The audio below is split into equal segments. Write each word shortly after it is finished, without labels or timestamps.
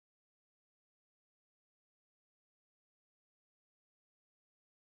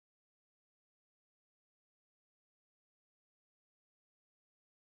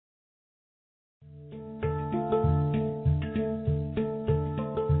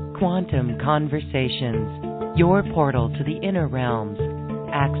Quantum Conversations, your portal to the inner realms.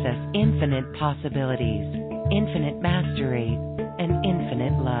 Access infinite possibilities, infinite mastery, and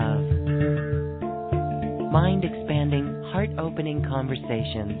infinite love. Mind-expanding, heart-opening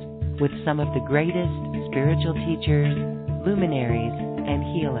conversations with some of the greatest spiritual teachers, luminaries, and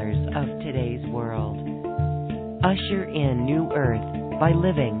healers of today's world. Usher in new earth by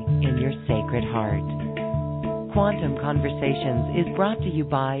living in your sacred heart. Quantum Conversations is brought to you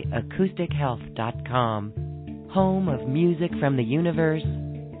by AcousticHealth.com, home of music from the universe,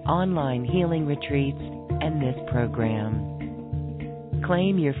 online healing retreats, and this program.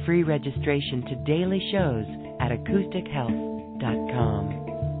 Claim your free registration to daily shows at AcousticHealth.com.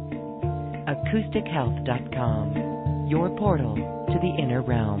 AcousticHealth.com, your portal to the inner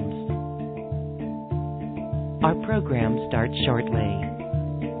realms. Our program starts shortly.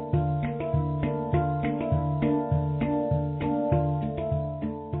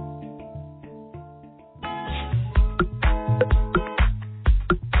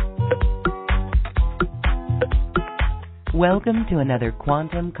 Welcome to another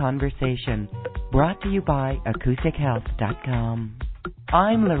Quantum Conversation, brought to you by AcousticHealth.com.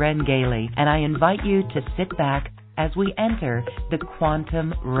 I'm Loren Gailey, and I invite you to sit back as we enter the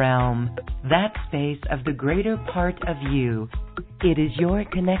quantum realm, that space of the greater part of you. It is your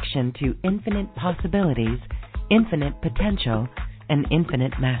connection to infinite possibilities, infinite potential, and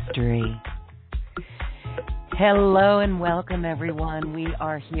infinite mastery. Hello and welcome, everyone. We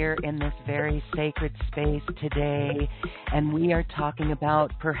are here in this very sacred space today, and we are talking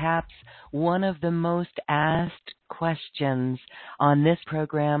about perhaps one of the most asked questions on this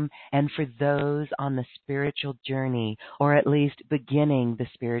program and for those on the spiritual journey, or at least beginning the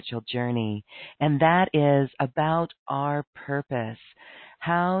spiritual journey, and that is about our purpose.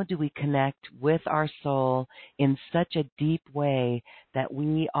 How do we connect with our soul in such a deep way that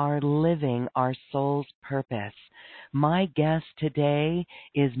we are living our soul's purpose? My guest today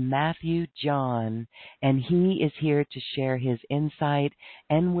is Matthew John, and he is here to share his insight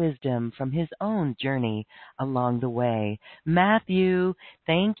and wisdom from his own journey along the way. Matthew,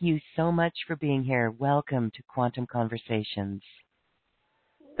 thank you so much for being here. Welcome to Quantum Conversations.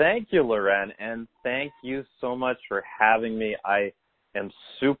 Thank you, Loren, and thank you so much for having me. I am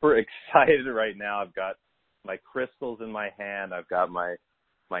super excited right now. I've got my crystals in my hand. I've got my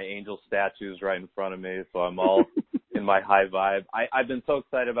angel statues right in front of me, so I'm all in my high vibe. I've been so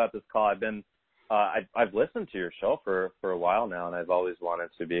excited about this call. I've listened to your show for a while now, and I've always wanted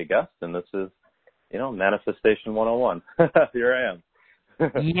to be a guest, and this is, Manifestation 101. Here I am.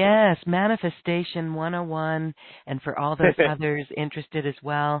 Yes, Manifestation 101. And for all those others interested as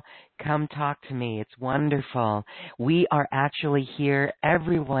well, come talk to me. It's wonderful. We are actually here.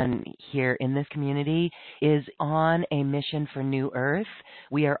 Everyone here in this community is on a mission for New Earth.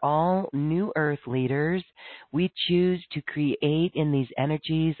 We are all New Earth leaders. We choose to create in these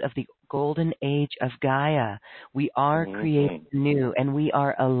energies of the golden age of Gaia. We are creating new, and we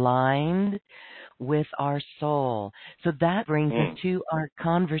are aligned with our soul. So that brings us to our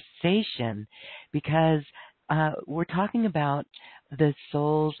conversation, because we're talking about the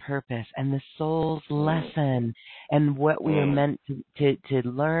soul's purpose and the soul's lesson and what we are meant to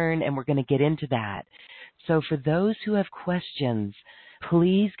learn, and we're going to get into that. So for those who have questions,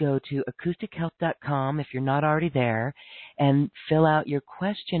 please go to AcousticHealth.com if you're not already there and fill out your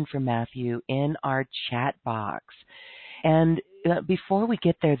question for Matthew in our chat box. And before we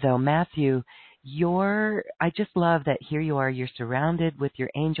get there, though, Matthew, I just love that here you are, you're surrounded with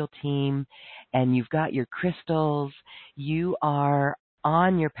your angel team and you've got your crystals. You are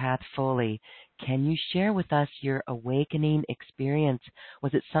on your path fully. Can you share with us your awakening experience?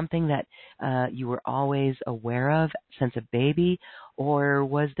 Was it something that you were always aware of since a baby, or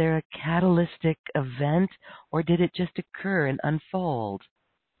was there a catalytic event, or did it just occur and unfold?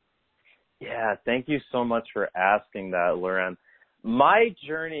 Yeah, thank you so much for asking that, Loren. My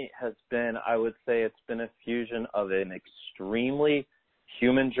journey has been, I would say it's been a fusion of an extremely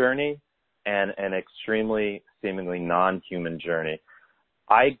human journey and an extremely seemingly non-human journey.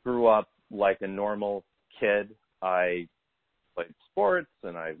 I grew up like a normal kid. I played sports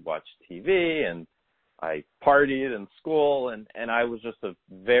and I watched TV and I partied in school, and I was just a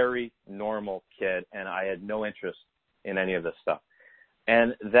very normal kid, and I had no interest in any of this stuff.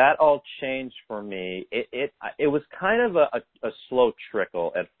 And that all changed for me. It was kind of a slow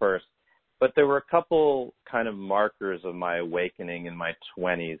trickle at first, but there were a couple kind of markers of my awakening in my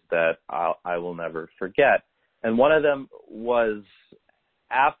 20s that I will never forget. And one of them was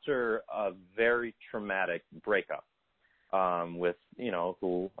after a very traumatic breakup with,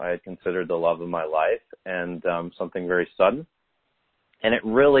 who I had considered the love of my life, and something very sudden. And it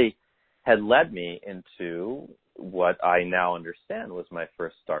really had led me into what I now understand was my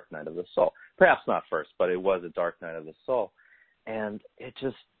first dark night of the soul. Perhaps not first, but it was a dark night of the soul. And it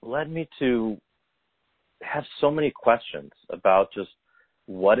just led me to have so many questions about just,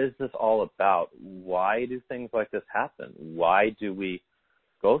 what is this all about? Why do things like this happen? Why do we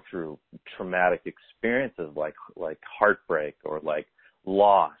go through traumatic experiences like heartbreak or like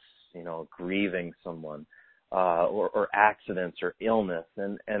loss, grieving someone, or accidents or illness?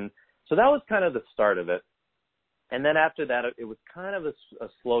 And so that was kind of the start of it. And then after that, it was kind of a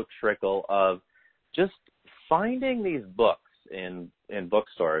slow trickle of just finding these books in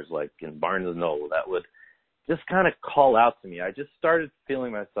bookstores, like in Barnes & Noble, that would just kind of call out to me. I just started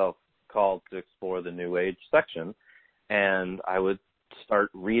feeling myself called to explore the New Age section, and I would start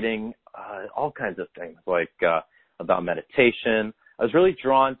reading all kinds of things, like about meditation. I was really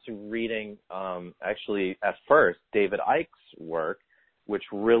drawn to reading, actually, at first, David Icke's work, which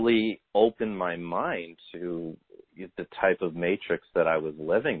really opened my mind to the type of matrix that I was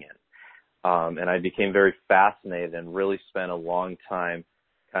living in. And I became very fascinated and really spent a long time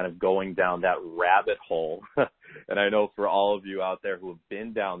kind of going down that rabbit hole. And I know for all of you out there who have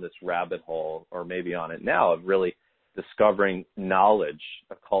been down this rabbit hole, or maybe on it now, of really discovering knowledge,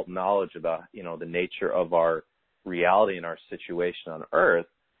 occult knowledge about, the nature of our reality and our situation on Earth.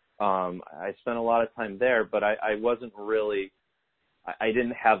 I spent a lot of time there, but I wasn't really, I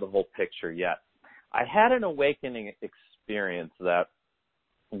didn't have the whole picture yet. I had an awakening experience that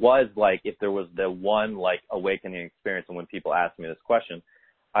was like, if there was the one like awakening experience, and when people ask me this question,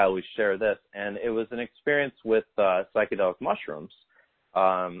 I always share this, and it was an experience with psychedelic mushrooms,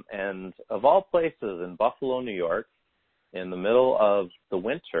 and of all places, in Buffalo, New York, in the middle of the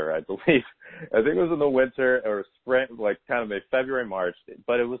winter, I believe. I think it was in the winter or spring, like kind of February, March,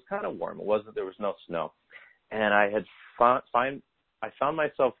 but it was kind of warm. There was no snow, and I had found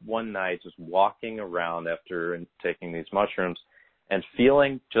myself one night just walking around after taking these mushrooms and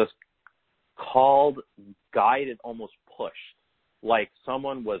feeling just called, guided, almost pushed, like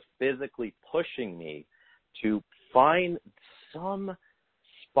someone was physically pushing me to find some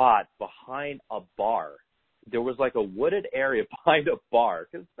spot behind a bar. There was like a wooded area behind a bar,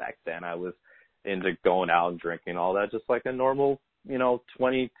 because back then I was into going out and drinking, all that, just like a normal,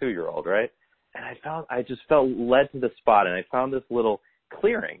 22-year-old, right? And I just felt led to the spot, and I found this little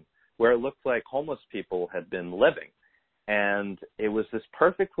clearing where it looked like homeless people had been living. And it was this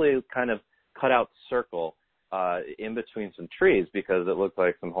perfectly kind of cut out circle in between some trees, because it looked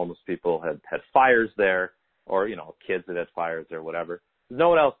like some homeless people had fires there, or, kids that had fires there, whatever. There's no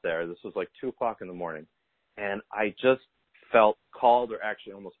one else there. This was like 2:00 in the morning. And I just felt called, or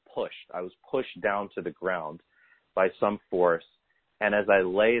actually almost pushed. I was pushed down to the ground by some force. And as I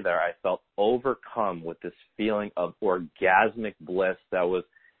lay there, I felt overcome with this feeling of orgasmic bliss that was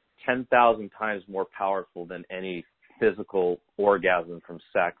 10,000 times more powerful than any physical orgasm from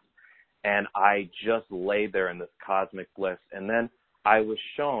sex. And I just laid there in this cosmic bliss. And then I was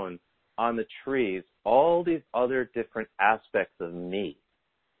shown on the trees all these other different aspects of me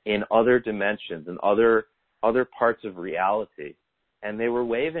in other dimensions and other parts of reality. And they were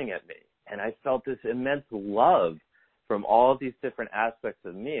waving at me. And I felt this immense love from all of these different aspects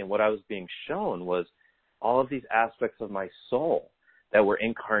of me. And what I was being shown was all of these aspects of my soul that were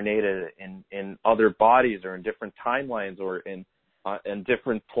incarnated in other bodies, or in different timelines, or in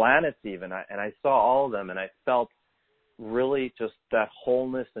different planets even. And I saw all of them, and I felt really just that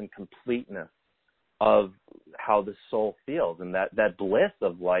wholeness and completeness of how the soul feels, and that bliss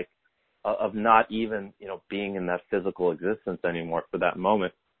of of not even, being in that physical existence anymore for that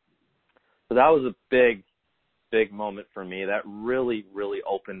moment. So that was a big moment for me. That really, really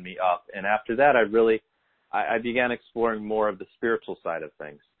opened me up. And after that, I began exploring more of the spiritual side of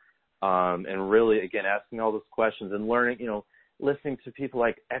things. And really, again, asking all those questions and learning, listening to people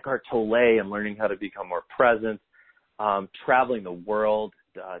like Eckhart Tolle and learning how to become more present, traveling the world,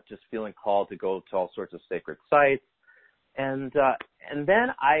 just feeling called to go to all sorts of sacred sites. And then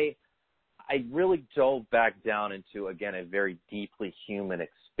I really dove back down into, again, a very deeply human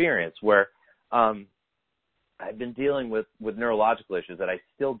experience where I've been dealing with neurological issues that I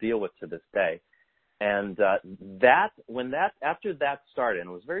still deal with to this day. And after that started, and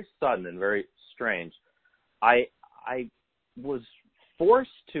it was very sudden and very strange, I was forced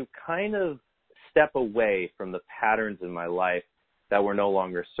to kind of step away from the patterns in my life that were no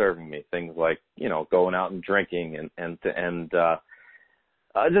longer serving me. Things like, going out and drinking and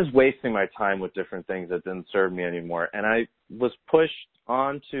just wasting my time with different things that didn't serve me anymore. And I was pushed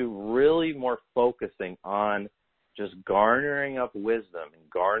on to really more focusing on just garnering up wisdom and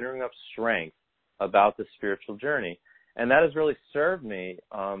garnering up strength about the spiritual journey. And that has really served me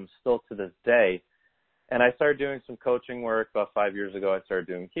still to this day. And I started doing some coaching work about 5 years ago. I started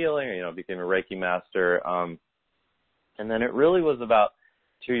doing healing, became a Reiki master. And then it really was about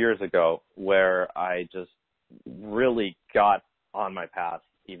 2 years ago where I just really got on my path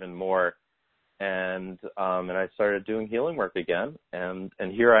even more. And I started doing healing work again. And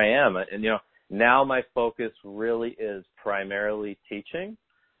here I am. And, now my focus really is primarily teaching.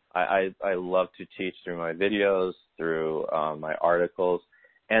 I love to teach through my videos, through my articles,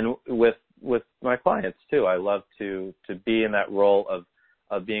 and with my clients too. I love to be in that role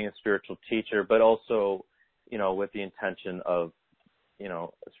of being a spiritual teacher, but also, with the intention of,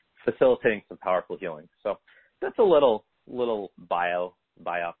 facilitating some powerful healing. So that's a little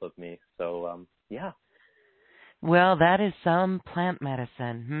biop of me. So yeah. Well, that is some plant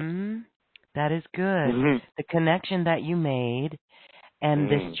medicine. That is good. Mm-hmm. The connection that you made and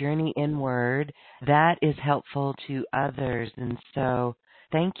this journey inward, that is helpful to others. And so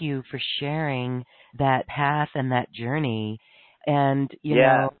thank you for sharing that path and that journey. And, you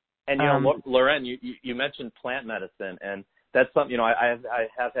know. And, Loren, you mentioned plant medicine, and that's something, I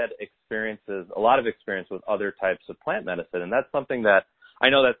have had a lot of experience with other types of plant medicine. And that's something that, I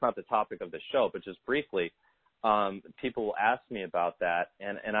know that's not the topic of the show, but just briefly, people will ask me about that.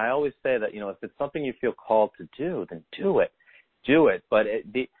 And I always say that, if it's something you feel called to do, then do it. But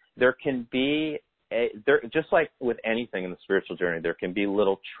there can be, just like with anything in the spiritual journey, there can be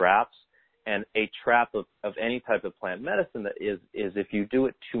little traps, and a trap of any type of plant medicine that is if you do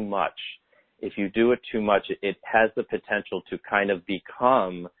it too much. If you do it too much, it has the potential to kind of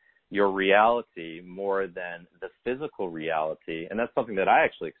become your reality more than the physical reality. And that's something that I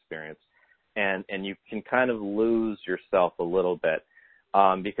actually experienced. And you can kind of lose yourself a little bit,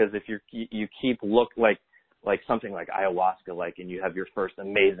 because if you keep like something like ayahuasca, and you have your first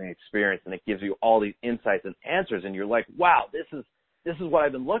amazing experience, and it gives you all these insights and answers, and you're like, wow, this is what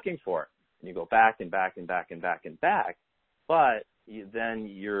I've been looking for. And you go back and back and back and back and back, but then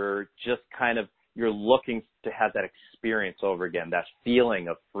you're just you're looking to have that experience over again, that feeling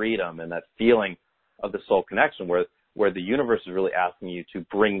of freedom and that feeling of the soul connection, where the universe is really asking you to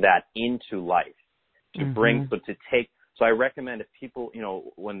bring that into life, to bring, so I recommend if people,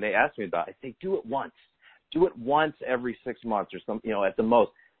 when they ask me about it, I say, do it once every 6 months or something, at the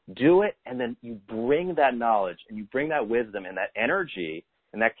most. Do it, and then you bring that knowledge and you bring that wisdom and that energy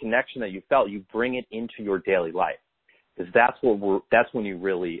and that connection that you felt, you bring it into your daily life. Because that's when you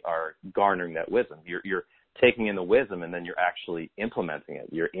really are garnering that wisdom. You're taking in the wisdom, and then you're actually implementing it.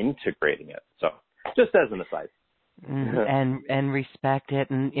 You're integrating it. So just as an aside. And respect it.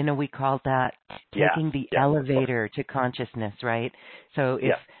 And, we call that taking the elevator to consciousness, right? So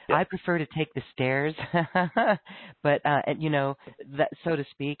if I prefer to take the stairs, but, that, so to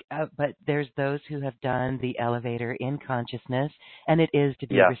speak, but there's those who have done the elevator in consciousness, and it is to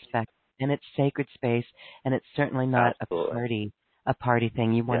be respected, and it's sacred space, and it's certainly not a party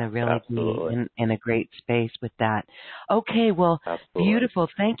thing. You want to really be in a great space with that. Okay, well, beautiful.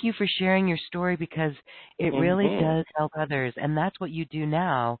 Thank you for sharing your story, because it really does help others. And that's what you do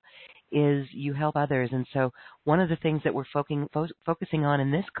now, is you help others. And so one of the things that we're focusing on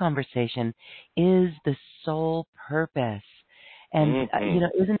in this conversation is the soul purpose. And,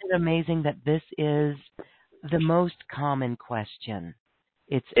 isn't it amazing that this is the most common question?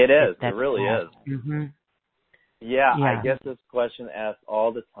 It really is. Mm-hmm. Yeah, I get this question asked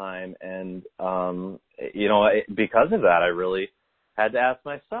all the time, and because of that, I really had to ask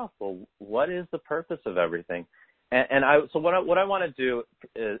myself, well, what is the purpose of everything? So what I want to do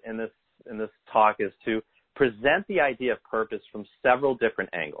in this talk is to present the idea of purpose from several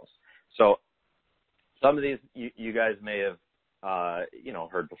different angles. So some of these you guys may have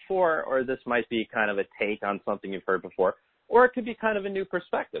heard before, or this might be kind of a take on something you've heard before, or it could be kind of a new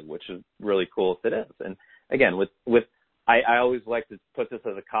perspective, which is really cool if it is. And again, I always like to put this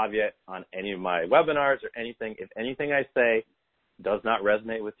as a caveat on any of my webinars or anything. If anything I say does not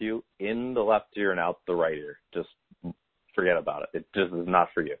resonate with you, in the left ear and out the right ear, just forget about it. It just is not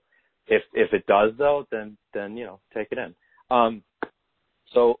for you. If it does though, then take it in.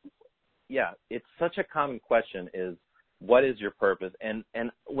 So yeah, it's such a common question, is what is your purpose? And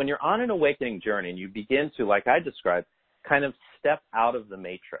when you're on an awakening journey and you begin to, like I described, kind of step out of the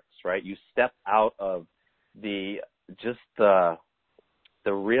matrix, right? You step out of the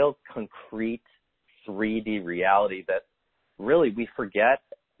real concrete 3D reality that really we forget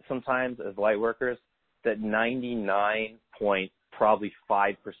sometimes as light workers, that 99.5%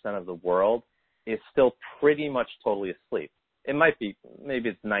 of the world is still pretty much totally asleep. It might be, maybe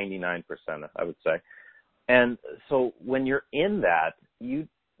it's 99%, I would say. And so when you're in that,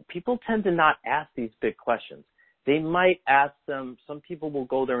 people tend to not ask these big questions. They might ask them, some people will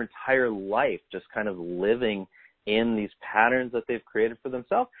go their entire life just kind of living in these patterns that they've created for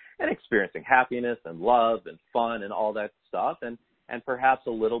themselves and experiencing happiness and love and fun and all that stuff, and perhaps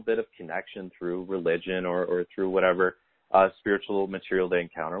a little bit of connection through religion or through whatever spiritual material they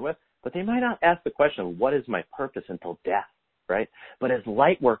encounter with. But they might not ask the question, what is my purpose, until death, right? But as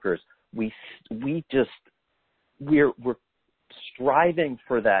light workers, we're striving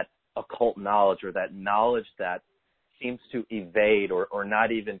for that occult knowledge, or that knowledge that seems to evade or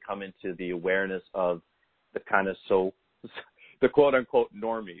not even come into the awareness of the kind of the quote unquote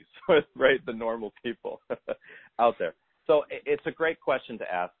normies, right? The normal people out there. So it's a great question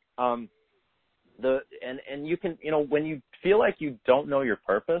to ask. And you can, when you feel like you don't know your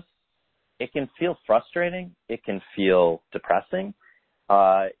purpose, it can feel frustrating. It can feel depressing.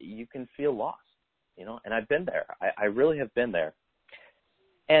 You can feel lost, and I've been there. I really have been there.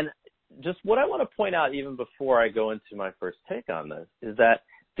 And just what I want to point out, even before I go into my first take on this, is that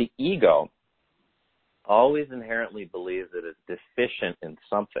the ego always inherently believes it is deficient in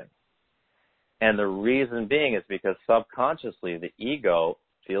something. And the reason being is because subconsciously the ego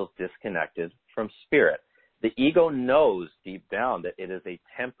feels disconnected from spirit. The ego knows deep down that it has a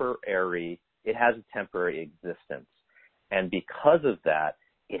temporary existence. And because of that,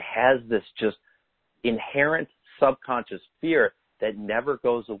 it has this just inherent subconscious fear that never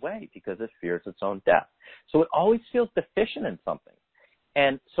goes away because it fears its own death. So it always feels deficient in something.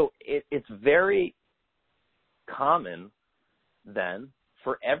 And so it's very common then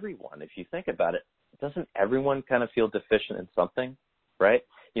for everyone. If you think about it, doesn't everyone kind of feel deficient in something, right?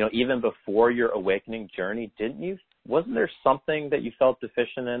 Even before your awakening journey, wasn't there something that you felt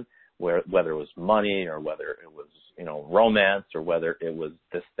deficient in, whether it was money or whether it was, romance, or whether it was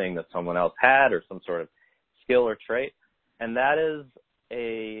this thing that someone else had or some sort of skill or trait? And that is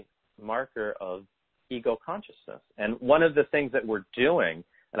a marker of ego consciousness. And one of the things that we're doing,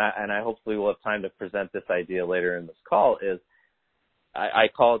 and I hopefully will have time to present this idea later in this call, is I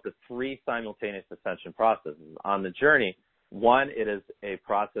call it the 3 simultaneous ascension processes on the journey. 1, it is a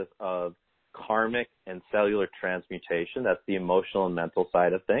process of karmic and cellular transmutation. That's the emotional and mental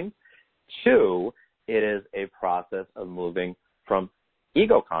side of things. 2, it is a process of moving from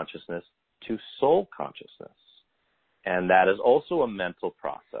ego consciousness to soul consciousness. And that is also a mental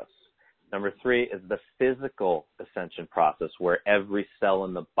process. Number 3 is the physical ascension process, where every cell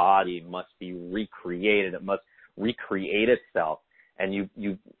in the body must be recreated. It must recreate itself, and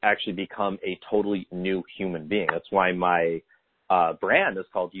you actually become a totally new human being. That's why my brand is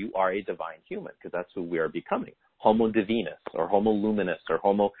called You Are a Divine Human, because that's who we are becoming. Homo Divinus, or Homo Luminus, or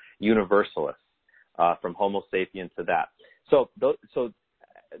Homo Universalis, from Homo sapien to that. So those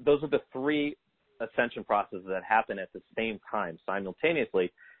are the 3 ascension processes that happen at the same time,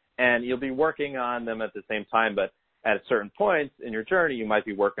 simultaneously, and you'll be working on them at the same time, but at certain points in your journey, you might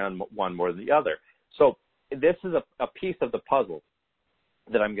be working on one more than the other. So this is a piece of the puzzle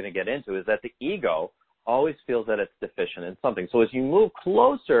that I'm going to get into, is that the ego always feels that it's deficient in something. So as you move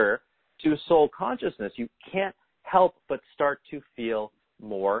closer to soul consciousness, you can't help but start to feel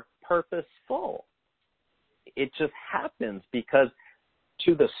more purposeful. It just happens because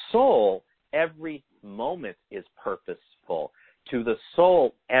to the soul, every moment is purposeful. To the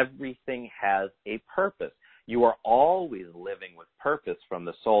soul, everything has a purpose. You are always living with purpose from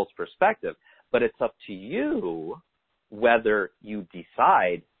the soul's perspective, but it's up to you whether you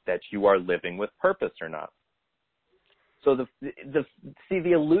decide that you are living with purpose or not. So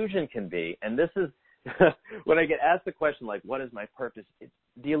the illusion can be, and this is when I get asked the question like, what is my purpose?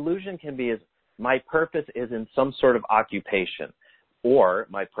 The illusion can be is my purpose is in some sort of occupation, or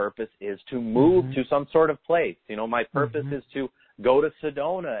my purpose is to move to some sort of place. My purpose is to go to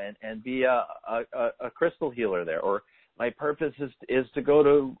Sedona and be a crystal healer there, or my purpose is to go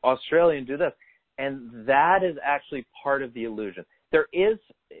to Australia and do this. And that is actually part of the illusion. There is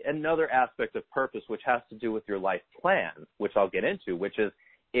another aspect of purpose which has to do with your life plan, which I'll get into, which is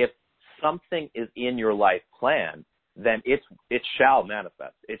if something is in your life plan, then it shall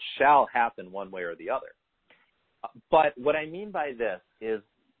manifest. It shall happen one way or the other. But what I mean by this is,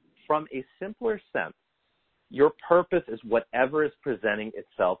 from a simpler sense, your purpose is whatever is presenting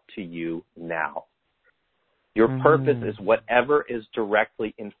itself to you now. Your purpose is whatever is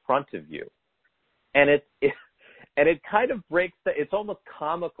directly in front of you. And it kind of breaks it's almost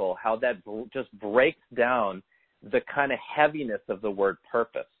comical how that just breaks down the kind of heaviness of the word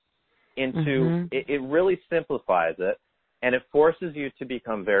purpose into, it really simplifies it, and it forces you to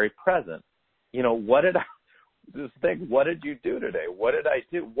become very present. What did you do today? What did I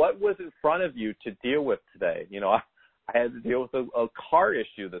do? What was in front of you to deal with today? I had to deal with a car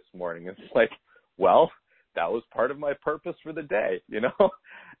issue this morning. It's like, well, that was part of my purpose for the day, you know?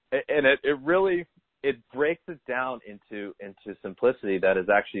 And it really, it breaks it down into simplicity that is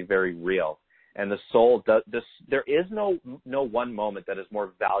actually very real. And the soul does this. There is no one moment that is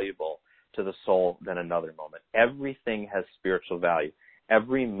more valuable to the soul than another moment. Everything has spiritual value.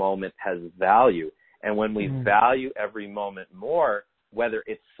 Every moment has value. And when we value every moment more, whether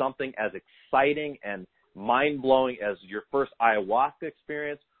it's something as exciting and mind-blowing as your first ayahuasca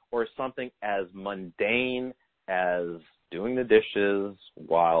experience, or something as mundane as doing the dishes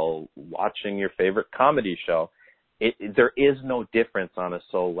while watching your favorite comedy show, there is no difference on a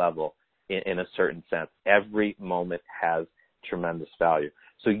soul level in a certain sense. Every moment has tremendous value.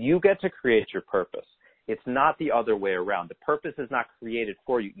 So you get to create your purpose. It's not the other way around. The purpose is not created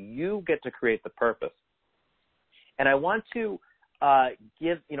for you. You get to create the purpose. And I want to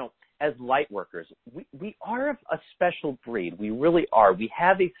give, as light workers, we are a special breed. We really are. We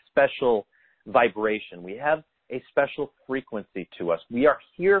have a special vibration. We have a special frequency to us. We are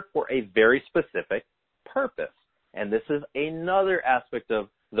here for a very specific purpose. And this is another aspect of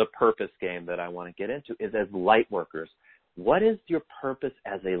the purpose game that I want to get into, is as light workers. What is your purpose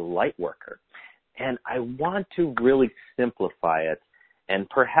as a light worker? And I want to really simplify it. And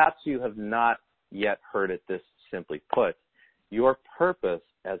perhaps you have not yet heard it this simply put. Your purpose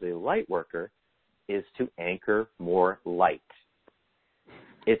as a light worker is to anchor more light.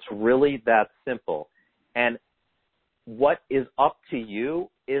 It's really that simple. And what is up to you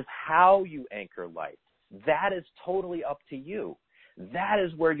is how you anchor light. That is totally up to you. That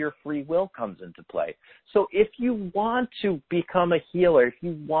is where your free will comes into play. So if you want to become a healer, if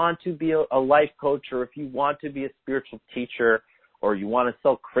you want to be a life coach, or if you want to be a spiritual teacher, or you want to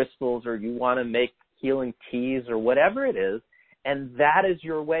sell crystals, or you want to make healing teas, or whatever it is, and that is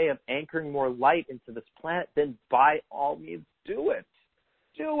your way of anchoring more light into this planet, then by all means do it.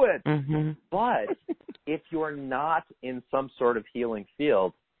 Do it. Mm-hmm. But if you're not in some sort of healing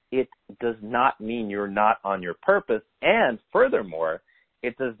field, it does not mean you're not on your purpose. And furthermore,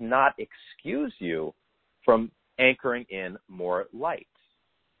 it does not excuse you from anchoring in more light.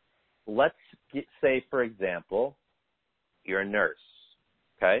 Let's say, for example, you're a nurse,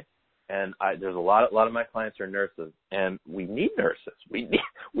 okay? And there's a lot of my clients are nurses, and we need nurses. We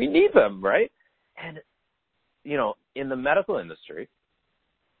need them, right? And, in the medical industry,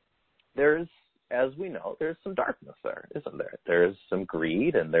 there's, as we know, there's some darkness there, isn't there? There's some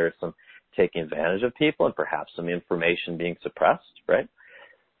greed, and there's some taking advantage of people, and perhaps some information being suppressed, right?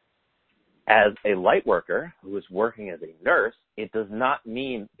 As a light worker who is working as a nurse, it does not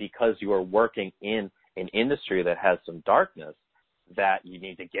mean because you are working in an industry that has some darkness that you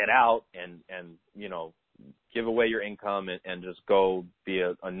need to get out and give away your income and just go be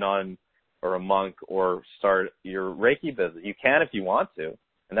a nun or a monk or start your Reiki business. You can if you want to,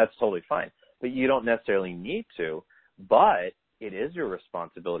 and that's totally fine. But you don't necessarily need to. But it is your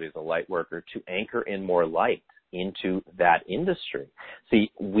responsibility as a light worker to anchor in more light into that industry. See,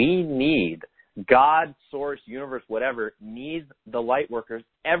 we need God, source, universe, whatever, needs the light workers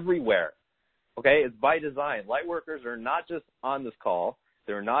everywhere. Okay, it's by design. Light workers are not just on this call.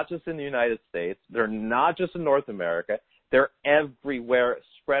 They're not just in the United States. They're not just in North America. They're everywhere,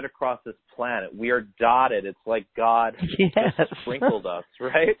 spread across this planet. We are dotted. It's like God just sprinkled us,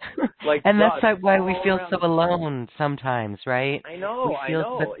 right? And that's why we feel so alone sometimes, right? I know.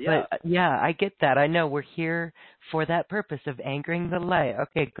 But I get that. I know we're here for that purpose of anchoring the light.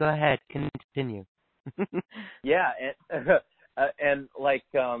 Okay, go ahead. Continue. Yeah, and like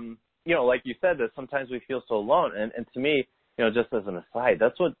you said, that sometimes we feel so alone. And to me, just as an aside,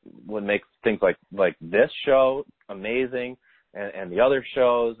 that's what makes things like this show amazing, and the other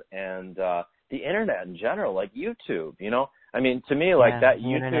shows, and the internet in general, like YouTube. I mean, to me, like that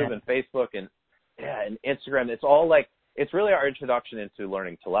YouTube internet. And Facebook and Instagram, it's all like, it's really our introduction into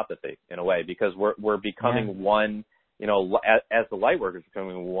learning telepathy in a way, because we're becoming one. As the light workers,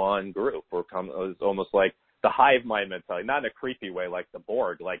 becoming one group. It's almost like the hive mind mentality, not in a creepy way like the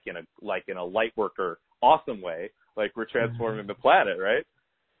Borg, like in a light worker awesome way, like we're transforming the planet, right?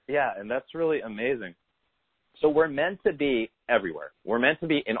 Yeah, and that's really amazing. So we're meant to be everywhere. We're meant to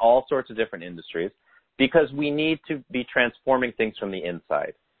be in all sorts of different industries because we need to be transforming things from the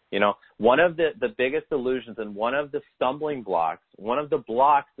inside. One of the biggest illusions and one of the stumbling blocks, one of the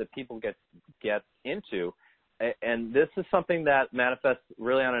blocks that people get into, and this is something that manifests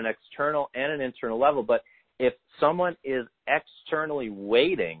really on an external and an internal level, but if someone is externally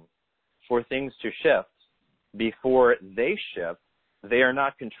waiting for things to shift before they shift, they are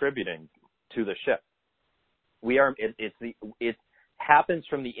not contributing to the shift. It happens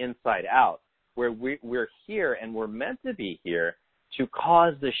from the inside out, where we're here and we're meant to be here to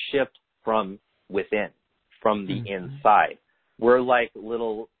cause the shift from within. from the inside. We're like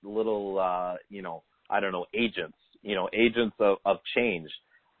little I don't know, agents of change.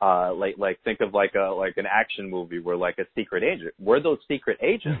 Like think of like an action movie where like a secret agent. We're those secret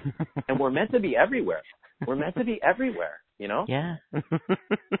agents, and we're meant to be everywhere. We're meant to be everywhere, Yeah.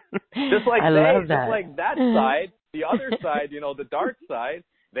 Just like just like that side, the other side, the dark side,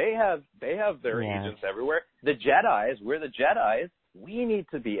 they have their agents everywhere. The Jedis, we're the Jedis. We need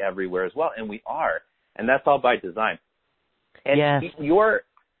to be everywhere as well, and we are. And that's all by design. And your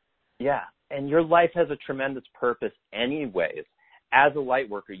life has a tremendous purpose anyways. As a light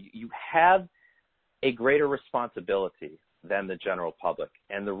worker, you have a greater responsibility than the general public.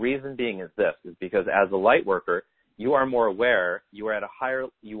 And the reason being is because as a light worker, you are more aware, you are at a higher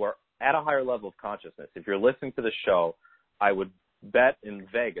level of consciousness. If you're listening to the show, I would bet in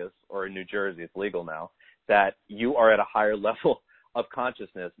Vegas or in New Jersey, it's legal now, that you are at a higher level of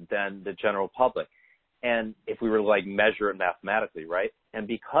consciousness than the general public. And if we were to like measure it mathematically, right? And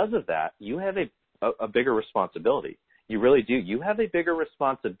because of that, you have a bigger responsibility. You really do. You have a bigger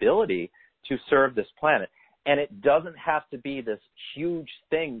responsibility to serve this planet. And it doesn't have to be this huge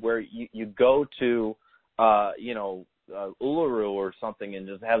thing where you go to, Uluru or something and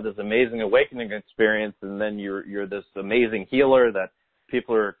just have this amazing awakening experience, and then you're this amazing healer that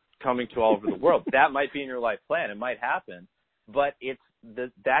people are coming to all over the world. That might be in your life plan. It might happen, but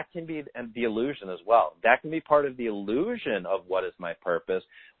that can be the illusion as well. That can be part of the illusion of what is my purpose,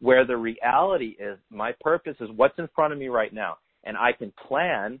 where the reality is my purpose is what's in front of me right now. And I can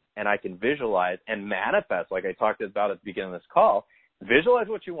plan and I can visualize and manifest, like I talked about at the beginning of this call. Visualize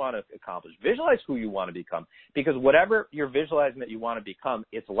what you want to accomplish. Visualize who you want to become. Because whatever you're visualizing that you want to become,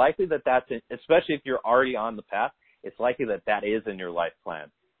 it's likely that especially if you're already on the path, it's likely that is in your life plan.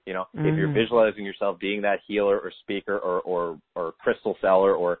 If you're visualizing yourself being that healer or speaker or crystal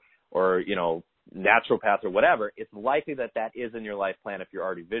seller or naturopath or whatever, it's likely that is in your life plan if you're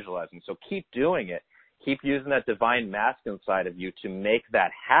already visualizing. So keep doing it. Keep using that divine masculine side of you to make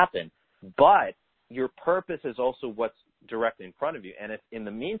that happen. But your purpose is also what's directly in front of you. And if in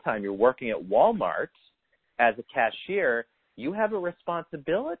the meantime you're working at Walmart as a cashier, you have a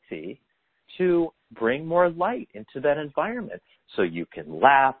responsibility to bring more light into that environment. So you can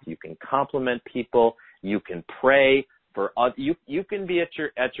laugh, you can compliment people, you can pray for you can be at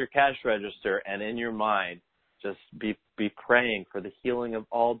your cash register and in your mind just be praying for the healing of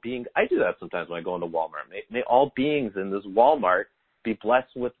all beings. I do that sometimes when I go into Walmart. May all beings in this Walmart be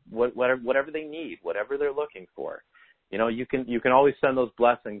blessed with whatever they need, whatever they're looking for. You can always send those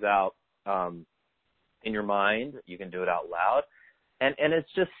blessings out in your mind. You can do it out loud. And it's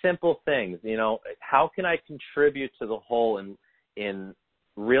just simple things. How can I contribute to the whole in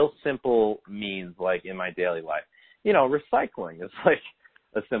real simple means, like in my daily life? Recycling is like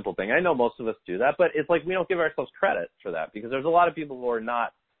a simple thing. I know most of us do that, but it's like we don't give ourselves credit for that because there's a lot of people who are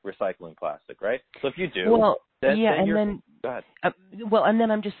not recycling plastic, right? So if you do, go ahead. And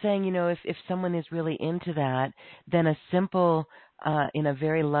then I'm just saying, if someone is really into that, then a simple, in a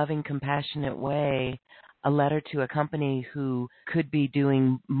very loving, compassionate way, a letter to a company who could be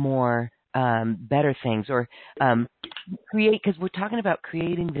doing more better things or create, because we're talking about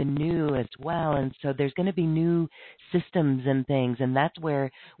creating the new as well, and so there's going to be new systems and things, and that's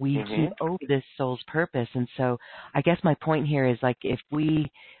where we keep over this soul's purpose. And so I guess my point here is like if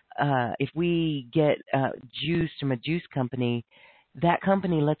we get juice from a juice company, that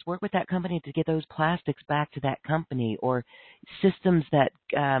company, let's work with that company to get those plastics back to that company, or systems that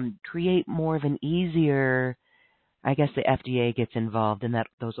create more of an easier, I guess the FDA gets involved in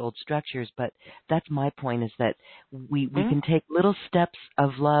those old structures, but that's my point, is that we can take little steps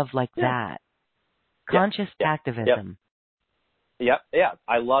of love like that. Conscious activism. Yeah,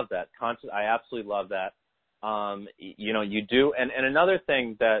 I love that. I absolutely love that. You do, and another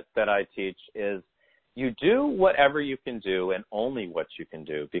thing that I teach is you do whatever you can do and only what you can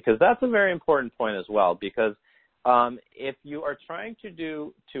do, because that's a very important point as well, because if you are trying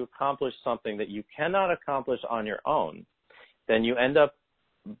to accomplish something that you cannot accomplish on your own, then you end up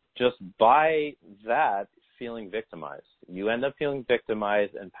just by that feeling victimized. You end up feeling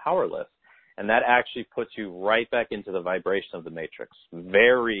victimized and powerless, and that actually puts you right back into the vibration of the matrix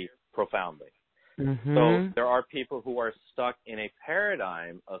very profoundly. So there are people who are stuck in a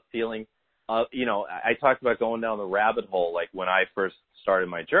paradigm of feeling, I talked about going down the rabbit hole, like when I first started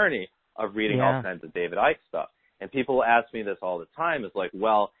my journey of reading all kinds of David Icke stuff. And people ask me this all the time, is like,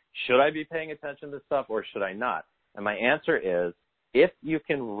 well, should I be paying attention to stuff or should I not? And my answer is, if you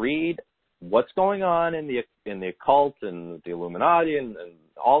can read what's going on in the occult and the Illuminati and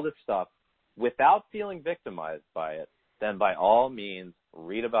all this stuff without feeling victimized by it, then by all means,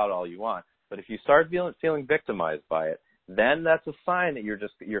 read about all you want. But if you start feeling victimized by it, then that's a sign that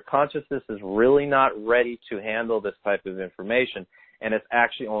your consciousness is really not ready to handle this type of information, and it's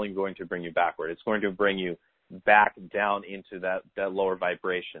actually only going to bring you backward. It's going to bring you back down into that lower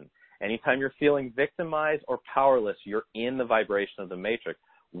vibration. Anytime you're feeling victimized or powerless, you're in the vibration of the matrix.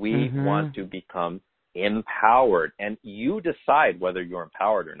 We want to become empowered, and you decide whether you're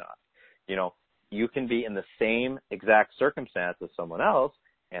empowered or not. You know, you can be in the same exact circumstance as someone else,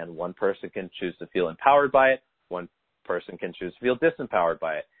 and one person can choose to feel empowered by it. One person can choose to feel disempowered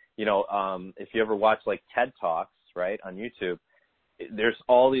by it. You know, if you ever watch like TED Talks, right, on YouTube, there's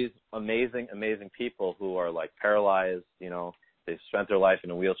all these amazing, amazing people who are like paralyzed, you know, they've spent their life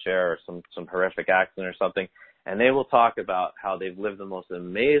in a wheelchair or some horrific accident or something, and they will talk about how they've lived the most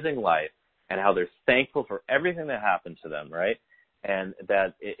amazing life and how they're thankful for everything that happened to them, right? And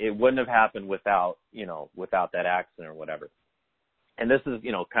that it wouldn't have happened without that accident or whatever. And this is,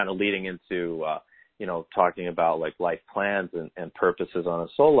 you know, kind of leading into, you know, talking about like life plans and purposes on a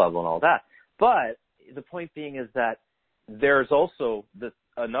soul level and all that. But the point being is that there's also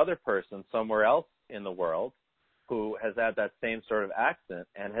another person somewhere else in the world who has had that same sort of accident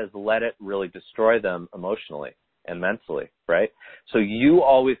and has let it really destroy them emotionally and mentally, right? So you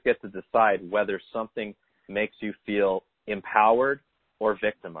always get to decide whether something makes you feel empowered or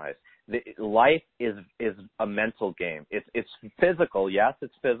victimized. Life is a mental game. It's physical. Yes,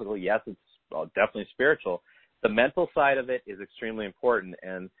 it's physical. Yes, it's definitely spiritual. The mental side of it is extremely important.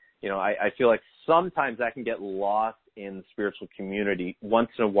 And, you know, I feel like sometimes that can get lost in the spiritual community once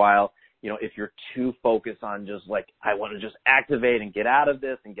in a while. You know, if you're too focused on just like, I want to just activate and get out of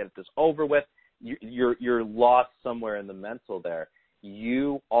this and get this over with, you're lost somewhere in the mental there.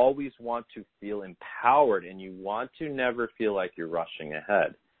 You always want to feel empowered, and you want to never feel like you're rushing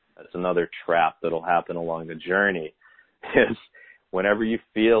ahead. That's another trap that'll happen along the journey, is whenever you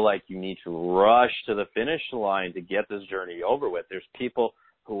feel like you need to rush to the finish line to get this journey over with, there's people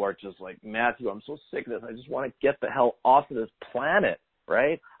who are just like, Matthew, I'm so sick of this. I just want to get the hell off of this planet,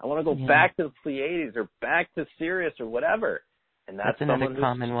 right? I want to go back to the Pleiades or back to Sirius or whatever. And that's someone who's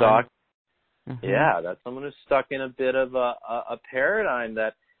stuck. Yeah, that's someone who's stuck in a bit of a paradigm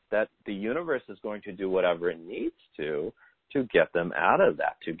that the universe is going to do whatever it needs to get them out of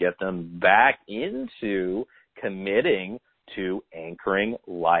that, to get them back into committing to anchoring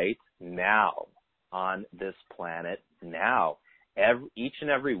light now on this planet now. Each and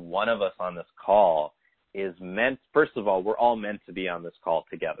every one of us on this call is meant, first of all, we're all meant to be on this call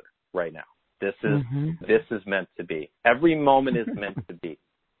together right now. This is meant to be. Every moment is meant to be.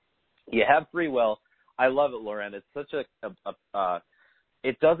 You have free will. I love it, Loren. It's such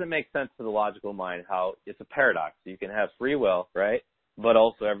it doesn't make sense to the logical mind how it's a paradox. You can have free will, right? But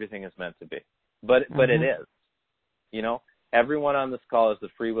also everything is meant to be. But it is. You know, everyone on this call has the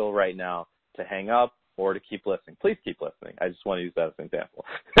free will right now to hang up or to keep listening. Please keep listening. I just want to use that as an example.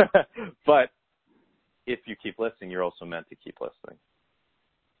 But if you keep listening, you're also meant to keep listening.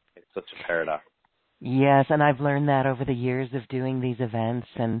 It's such a paradox. Yes, and I've learned that over the years of doing these events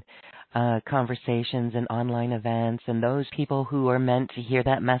and conversations and online events, and those people who are meant to hear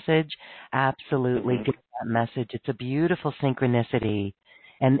that message absolutely get that message. It's a beautiful synchronicity,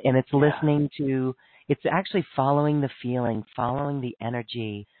 and it's listening to, it's actually following the feeling, following the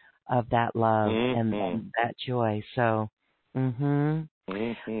energy of that love and that joy. So,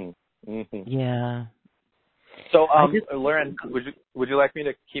 yeah. So, Loren, would you like me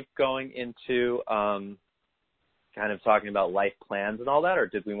to keep going into kind of talking about life plans and all that, or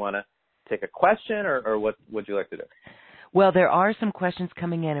did we want to take a question, or what would you like to do? Well, there are some questions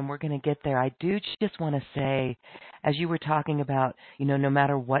coming in, and we're going to get there. I do just want to say, as you were talking about, you know, no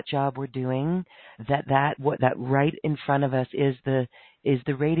matter what job we're doing, that right in front of us is the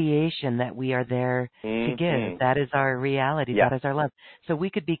radiation that we are there to give. That is our reality. That is our love. So we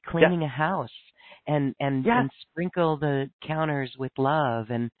could be cleaning a house and sprinkle the counters with love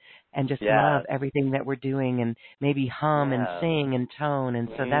and just love everything that we're doing, and maybe hum and sing and tone, and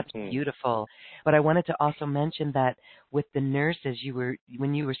so that's beautiful. But I wanted to also mention that with the nurses,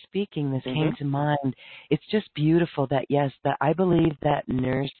 when you were speaking, this came to mind. It's just beautiful that that I believe that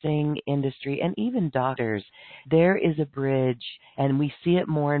nursing industry and even doctors, there is a bridge, and we see it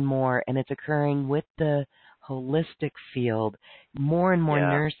more and more, and it's occurring with the holistic field. More and more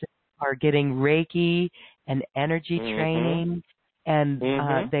nurses are getting Reiki and energy training, and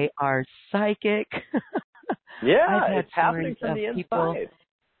they are psychic. It's happening from the inside.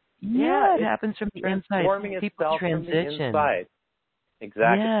 It happens from the inside. People transition. From the inside.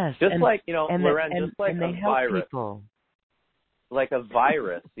 Exactly. Yes. Just like, you know, Loren, just like a virus. People. Like a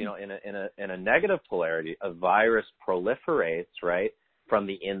virus, you know, in a negative polarity, a virus proliferates, right, from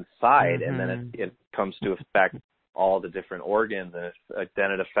the inside, and then it comes to affect all the different organs, and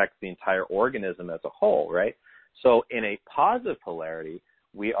then it affects the entire organism as a whole, right? So in a positive polarity,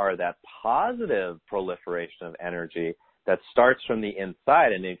 we are that positive proliferation of energy that starts from the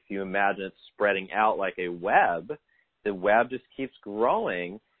inside. And if you imagine it spreading out like a web, the web just keeps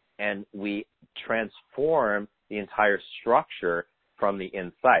growing, and we transform the entire structure from the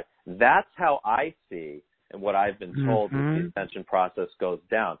inside. That's how I see, and what I've been told that the ascension process goes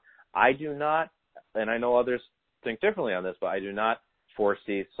down. I do not, and I know others think differently on this, but I do not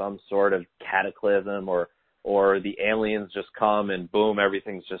foresee some sort of cataclysm or the aliens just come and boom,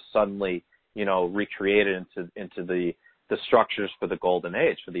 everything's just suddenly, recreated into the structures for the golden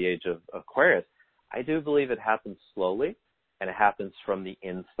age, for the age of Aquarius. I do believe it happens slowly, and it happens from the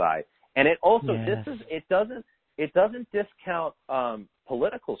inside. And it also, it doesn't discount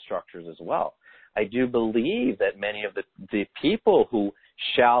political structures as well. I do believe that many of the people who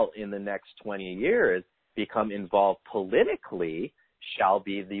shall in the next 20 years become involved politically shall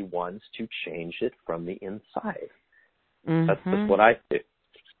be the ones to change it from the inside. That's just what I see.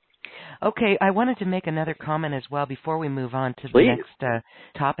 Okay, I wanted to make another comment as well before we move on to the next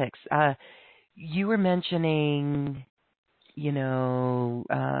topics. You were mentioning,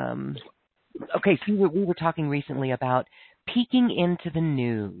 okay, so we were talking recently about peeking into the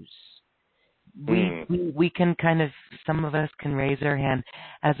news. We can kind of, some of us can raise our hand.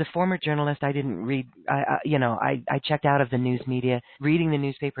 As a former journalist, I didn't read, I checked out of the news media, reading the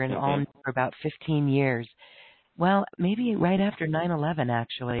newspaper and all for about 15 years. Well, maybe right after 9/11,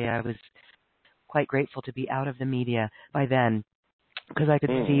 actually, I was quite grateful to be out of the media by then, because I could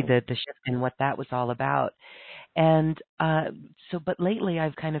see the shift in what that was all about. And but lately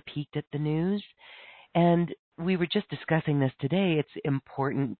I've kind of peeked at the news, and we were just discussing this today. It's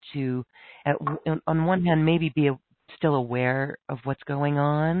important to, on one hand, maybe be still aware of what's going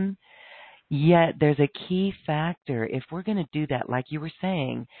on, yet there's a key factor. If we're going to do that, like you were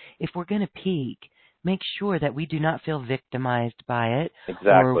saying, if we're going to peek, make sure that we do not feel victimized by it,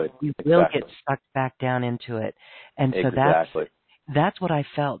 or we will get sucked back down into it. And so that's what I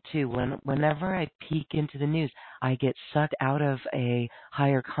felt too. Whenever I peek into the news, I get sucked out of a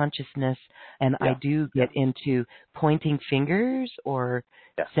higher consciousness, and I do get into pointing fingers or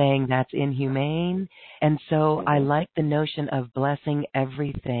saying that's inhumane. And so I like the notion of blessing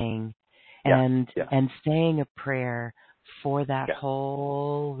everything and saying a prayer for that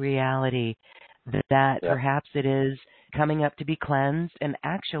whole reality, that perhaps it is coming up to be cleansed. And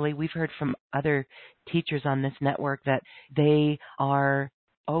actually, we've heard from other teachers on this network that they are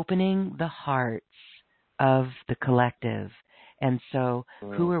opening the hearts of the collective. And so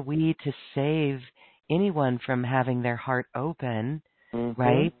who are we to save anyone from having their heart open,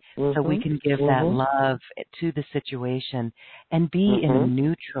 right? So we can give that love to the situation and be in a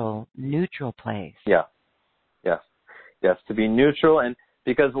neutral place. Yes, to be neutral. And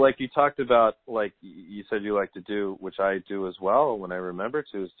because like you talked about, like you said you like to do, which I do as well when I remember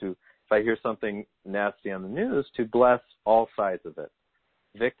to, is to, if I hear something nasty on the news, to bless all sides of it,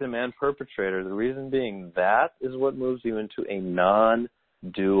 victim and perpetrator. The reason being that is what moves you into a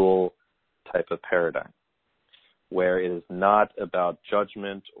non-dual type of paradigm, where it is not about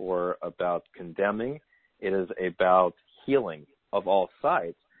judgment or about condemning. It is about healing of all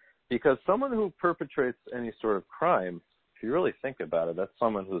sides. Because someone who perpetrates any sort of crime, if you really think about it, that's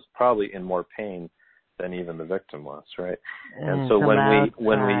someone who's probably in more pain than even the victim was, right? And so when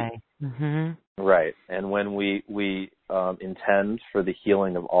we intend for the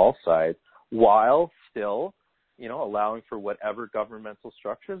healing of all sides, while still, allowing for whatever governmental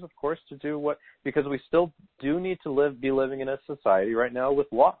structures, of course, to do what, because we still do need to be living in a society right now with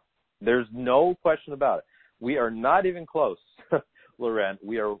law. There's no question about it. We are not even close, Loren.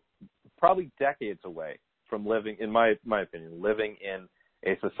 We are probably decades away from living, in my opinion, living in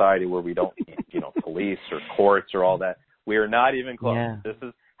a society where we don't need, police or courts or all that. We are not even close. Yeah. This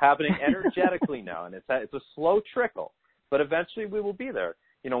is happening energetically now, and it's a slow trickle, but eventually we will be there.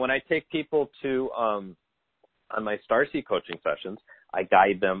 When I take people to on my Starseed coaching sessions, I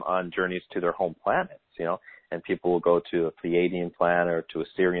guide them on journeys to their home planets, and people will go to a Pleiadian planet or to a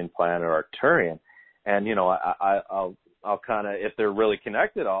Sirian planet or Arcturian, and I'll kind of, if they're really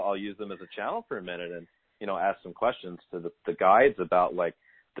connected, I'll use them as a channel for a minute and ask some questions to the guides about like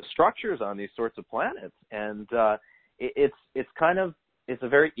the structures on these sorts of planets. And it's a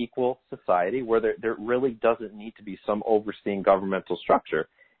very equal society where there really doesn't need to be some overseeing governmental structure.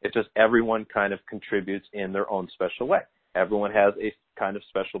 It's just everyone kind of contributes in their own special way. Everyone has a kind of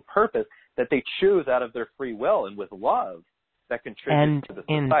special purpose that they choose out of their free will and with love that contributes to the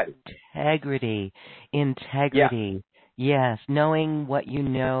society. Integrity. Yes, knowing what you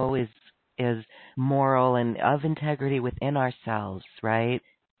know is moral and of integrity within ourselves, right?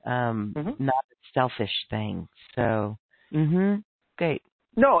 Hmm. Not a selfish thing. So, great.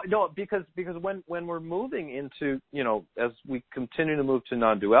 No, no, because when we're moving into, as we continue to move to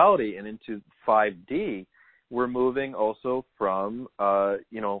non-duality and into 5D, we're moving also from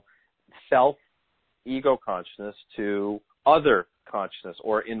self ego consciousness to other consciousness,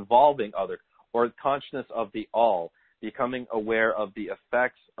 or involving other, or consciousness of the all, becoming aware of the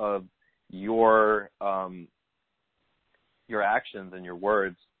effects of your actions and your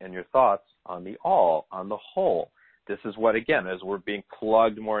words and your thoughts on the all, on the whole. This is what, again, as we're being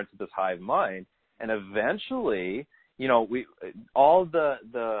plugged more into this hive mind, and eventually, we all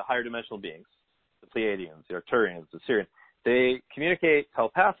the higher dimensional beings, the Pleiadians, the Arcturians, the Sirians, they communicate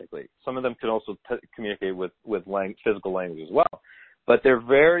telepathically. Some of them can also communicate with physical language as well. But they're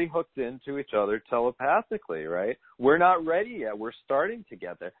very hooked into each other telepathically, right? We're not ready yet. We're starting to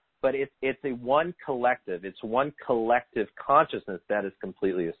get there. But it's a one collective. It's one collective consciousness that is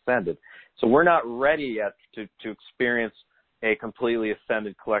completely ascended. So we're not ready yet to experience a completely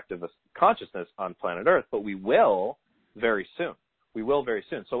ascended collective consciousness on planet Earth, but we will very soon. We will very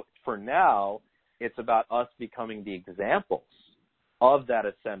soon. So for now, it's about us becoming the examples of that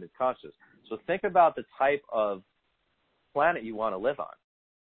ascended consciousness. So think about the type of planet you want to live on.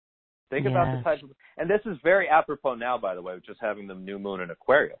 Think about the type of, and this is very apropos now, by the way, just having the new moon in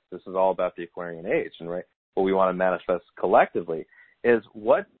Aquarius. This is all about the Aquarian age, and right, what we want to manifest collectively is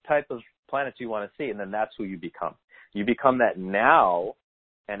what type of planet you want to see, and then that's who you become. You become that now,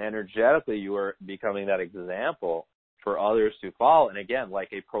 and energetically you are becoming that example for others to follow. And again, like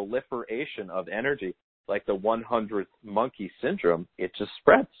a proliferation of energy, like the 100th monkey syndrome, it just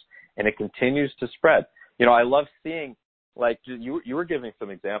spreads, and it continues to spread. I love seeing, like, you were giving some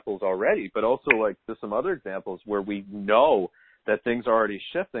examples already, but also like there's some other examples where we know that things are already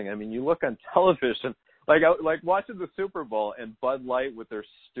shifting. I mean, you look on television, like watching the Super Bowl and Bud Light with their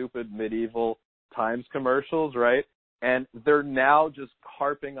stupid medieval times commercials, right? And they're now just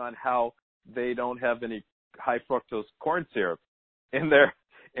harping on how they don't have any high fructose corn syrup in their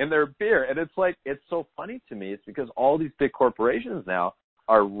beer. And it's like, it's so funny to me. It's because all these big corporations now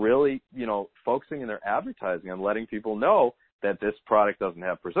are really, focusing in their advertising on letting people know that this product doesn't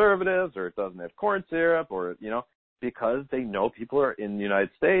have preservatives, or it doesn't have corn syrup, or, because they know people are in the United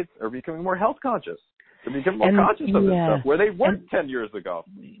States are becoming more health conscious. They're becoming more conscious of this stuff where they weren't 10 years ago.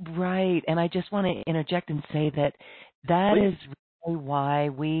 Right. And I just want to interject and say that Please. is really why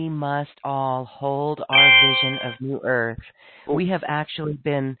we must all hold our vision of New Earth. Ooh. We have actually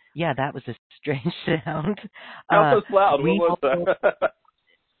been, that was a strange sound. That was loud. What was that?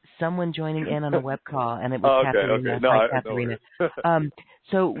 Someone joining in on a web call, and it was Katharina. Okay. Hi, Katharina. No.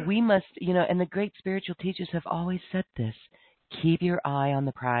 So we must, and the great spiritual teachers have always said this: keep your eye on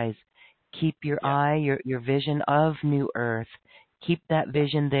the prize, keep your eye, your vision of New Earth. Keep that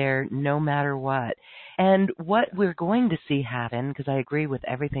vision there, no matter what. And what we're going to see happen, because I agree with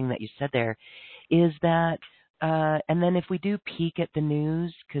everything that you said there, is that. And then if we do peek at the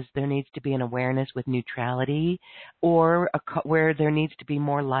news, because there needs to be an awareness with neutrality, or where there needs to be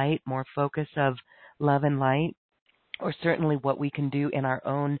more light, more focus of love and light, or certainly what we can do in our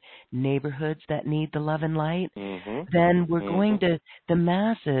own neighborhoods that need the love and light, then we're going to, the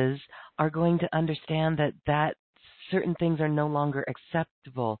masses are going to understand that certain things are no longer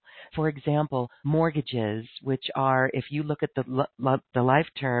acceptable. For example, mortgages, which are, if you look at the life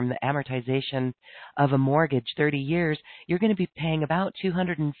term, the amortization of a mortgage, 30 years, you're going to be paying about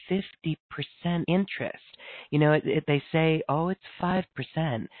 250% interest. They say, it's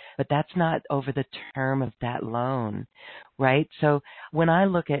 5%, but that's not over the term of that loan, right? So when I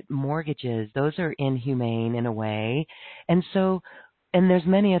look at mortgages, those are inhumane in a way. And there's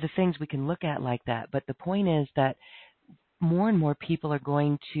many other things we can look at like that. But the point is that more and more people are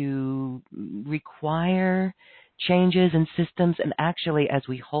going to require changes in systems. And actually, as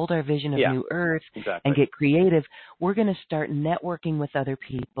we hold our vision of New Earth and get creative, we're going to start networking with other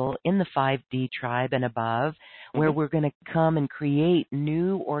people in the 5D tribe and above, where we're going to come and create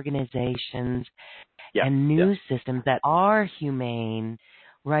new organizations and new systems that are humane,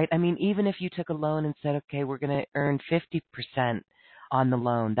 right? I mean, even if you took a loan and said, okay, we're going to earn 50% on the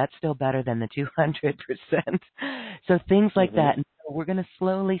loan, that's still better than the 200%. So things like that. And so we're going to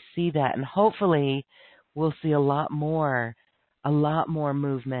slowly see that. And hopefully we'll see a lot more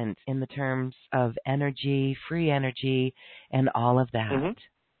movement in the terms of energy, free energy, and all of that.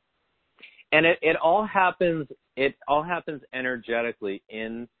 And it all happens energetically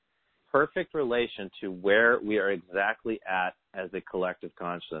in perfect relation to where we are exactly at as a collective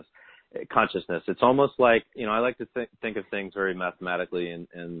consciousness. consciousness. It's almost like, I like to think of things very mathematically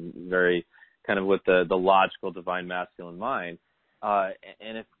and very kind of with the logical divine masculine mind.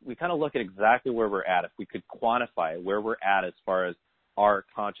 And if we kind of look at exactly where we're at, if we could quantify where we're at as far as our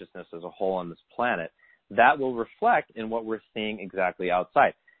consciousness as a whole on this planet, that will reflect in what we're seeing exactly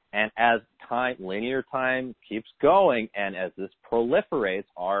outside. And as linear time keeps going, and as this proliferates,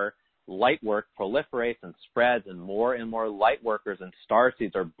 our light work proliferates and spreads, and more light workers and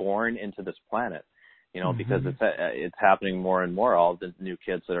starseeds are born into this planet, because it's happening more and more. All the new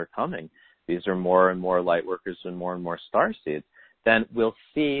kids that are coming, these are more and more light workers and more starseeds. Then we'll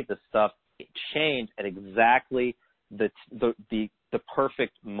see the stuff change at exactly the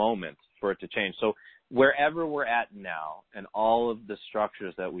perfect moment for it to change. So wherever we're at now and all of the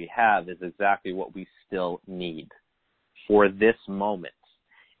structures that we have is exactly what we still need for this moment.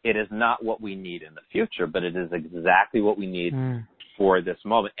 It is not what we need in the future, but it is exactly what we need for this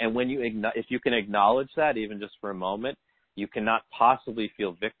moment. And when if you can acknowledge that even just for a moment, you cannot possibly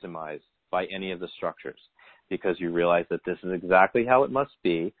feel victimized by any of the structures, because you realize that this is exactly how it must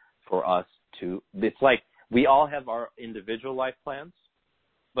be for us to. It's like we all have our individual life plans,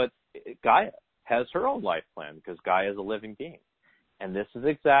 but Gaia has her own life plan because Gaia is a living being. And this is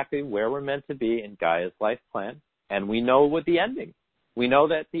exactly where we're meant to be in Gaia's life plan. And we know what the ending. We know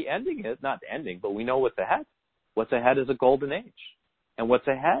that the ending is not the ending, but we know what's ahead. What's ahead is a golden age. And what's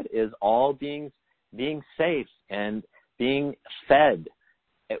ahead is all beings being safe and being fed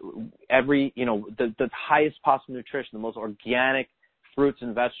every, the highest possible nutrition, the most organic fruits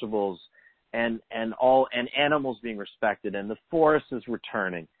and vegetables, and animals being respected, and the forest is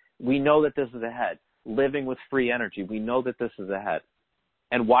returning. We know that this is ahead. Living with free energy. We know that this is ahead.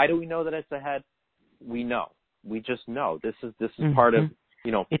 And why do we know that it's ahead? We know. We just know. This is part of,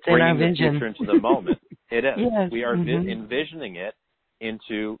 it's bringing the future into the moment. It is. Yes. We are envisioning it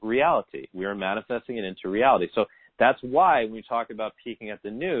into reality. We are manifesting it into reality. So that's why when we talk about peeking at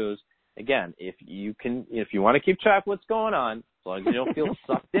the news, again, if you want to keep track of what's going on, as long as you don't feel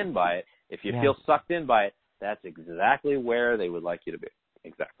sucked in by it, if you feel sucked in by it, that's exactly where they would like you to be.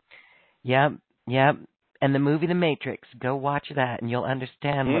 Exactly. Yep. And the movie The Matrix, go watch that and you'll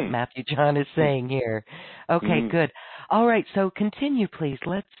understand what Matthew John is saying here. Okay, good. All right, so continue, please.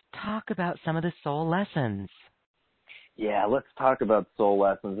 Let's talk about some of the soul lessons. Yeah, let's talk about soul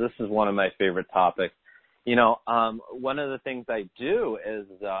lessons. This is one of my favorite topics. One of the things I do is,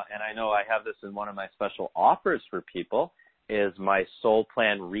 and I know I have this in one of my special offers for people, is my soul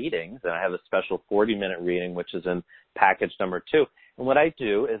plan readings. And I have a special 40-minute reading, which is in package number 2. And what I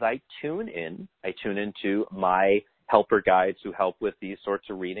do is I tune into my helper guides who help with these sorts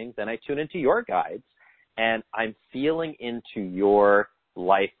of readings, and I tune into your guides, and I'm feeling into your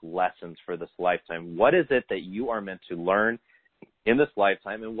life lessons for this lifetime. What is it that you are meant to learn in this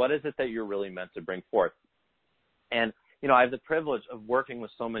lifetime, and what is it that you're really meant to bring forth? And, I have the privilege of working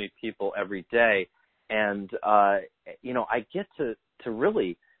with so many people every day, and, I get to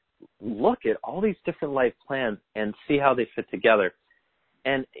really look at all these different life plans and see how they fit together.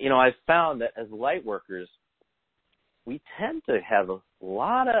 And, I've found that as light workers, we tend to have a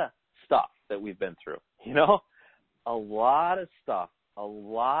lot of stuff that we've been through, a lot of stuff, a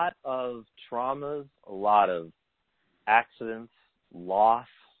lot of traumas, a lot of accidents, loss,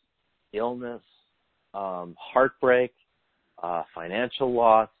 illness, heartbreak, financial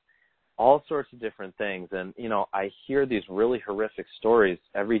loss, all sorts of different things. And, I hear these really horrific stories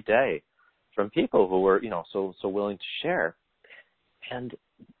every day from people who are, so willing to share. And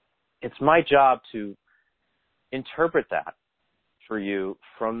it's my job to interpret that for you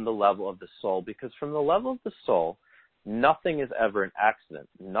from the level of the soul, because from the level of the soul, nothing is ever an accident.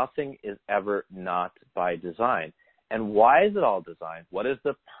 Nothing is ever not by design. And why is it all designed? What is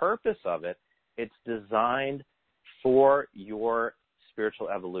the purpose of it? It's designed for your spiritual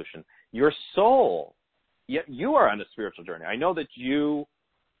evolution. Your soul, you are on a spiritual journey. I know that you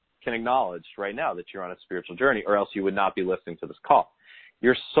can acknowledge right now that you're on a spiritual journey, or else you would not be listening to this call.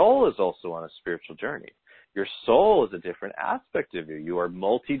 Your soul is also on a spiritual journey. Your soul is a different aspect of you. You are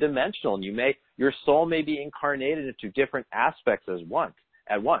multidimensional, and your soul may be incarnated into different aspects at once.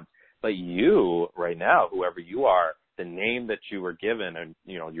 But you, right now, whoever you are, the name that you were given and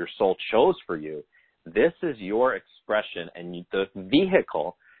your soul chose for you, this is your expression and the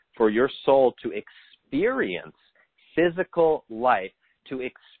vehicle for your soul to experience physical life, to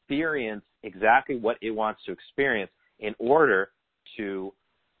experience exactly what it wants to experience in order to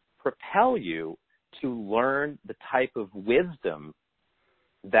propel you to learn the type of wisdom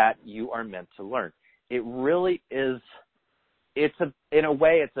that you are meant to learn. It really is, in a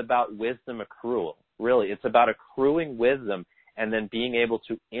way, it's about wisdom accrual. Really, it's about accruing wisdom and then being able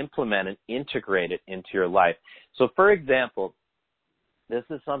to implement and integrate it into your life. So, for example, this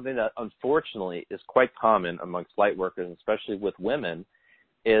is something that unfortunately is quite common amongst light workers, especially with women,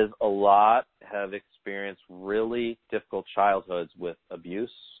 is a lot have experienced really difficult childhoods with abuse,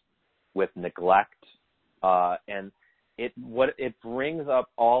 with neglect, and it brings up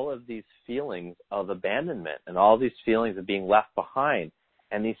all of these feelings of abandonment and all these feelings of being left behind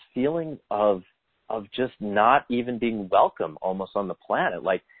and these feelings of just not even being welcome almost on the planet,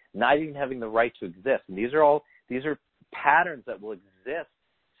 like not even having the right to exist. And these are patterns that will exist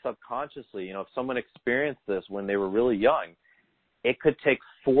subconsciously. If someone experienced this when they were really young, it could take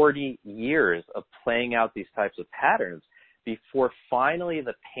 40 years of playing out these types of patterns before finally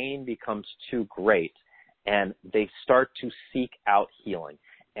the pain becomes too great and they start to seek out healing.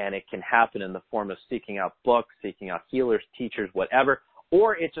 And it can happen in the form of seeking out books, seeking out healers, teachers, whatever,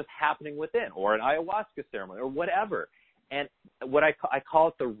 or it just happening within, or an ayahuasca ceremony, or whatever. And what I call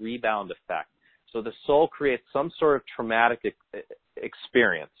it the rebound effect. So the soul creates some sort of traumatic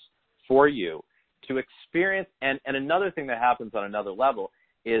experience for you to experience. And another thing that happens on another level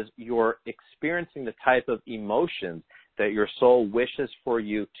is you're experiencing the type of emotions that your soul wishes for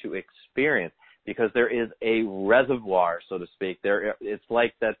you to experience, because there is a reservoir, so to speak. It's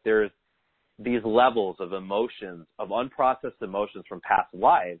like that there's these levels of emotions, of unprocessed emotions from past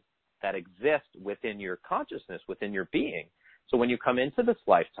lives that exist within your consciousness, within your being. So when you come into this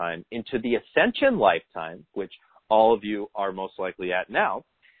lifetime, into the ascension lifetime, which all of you are most likely at now,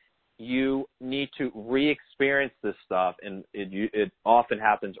 you need to re-experience this stuff, and it often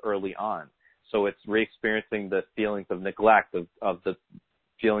happens early on. So it's re-experiencing the feelings of neglect, of the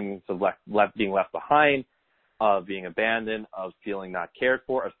feelings of being left behind, of being abandoned, of feeling not cared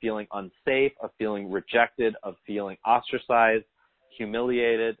for, of feeling unsafe, of feeling rejected, of feeling ostracized,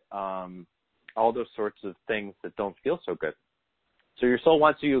 humiliated, all those sorts of things that don't feel so good. So your soul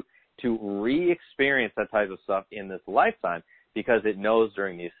wants you to re-experience that type of stuff in this lifetime, because it knows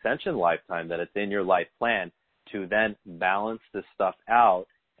during the ascension lifetime that it's in your life plan to then balance this stuff out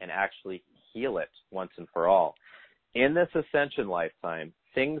and actually heal it once and for all. In this ascension lifetime,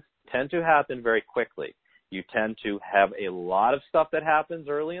 things tend to happen very quickly. You tend to have a lot of stuff that happens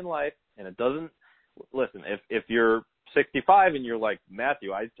early in life, and it doesn't, listen, if you're 65 and you're like,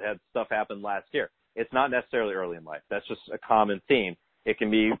 Matthew, I had stuff happen last year, it's not necessarily early in life. That's just a common theme. It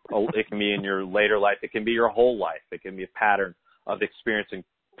can be in your later life. It can be your whole life. It can be a pattern of experiencing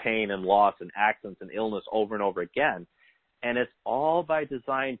pain and loss and accidents and illness over and over again. And it's all by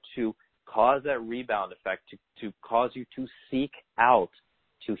design to cause that rebound effect, to cause you to seek out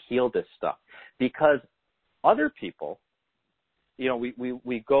to heal this stuff. Because other people,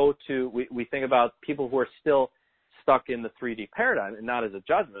 we think about people who are still stuck in the 3D paradigm, and not as a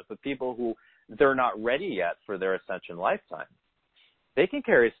judgment, but people who they're not ready yet for their ascension lifetime. They can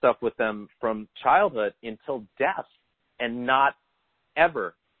carry stuff with them from childhood until death and not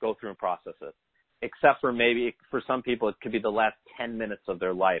ever go through and process it, except for maybe for some people it could be the last 10 minutes of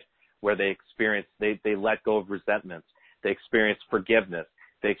their life where they let go of resentments, they experience forgiveness,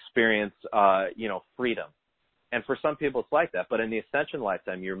 they experience freedom. And for some people it's like that, but in the ascension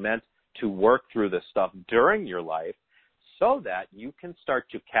lifetime you're meant to work through this stuff during your life so that you can start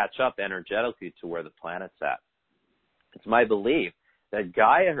to catch up energetically to where the planet's at. It's my belief that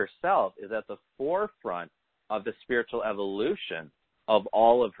Gaia herself is at the forefront of the spiritual evolution of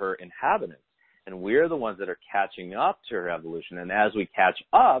all of her inhabitants. And we're the ones that are catching up to her evolution. And as we catch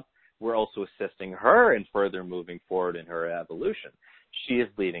up, we're also assisting her in further moving forward in her evolution. She is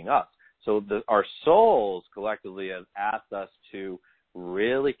leading us. So our souls collectively have asked us to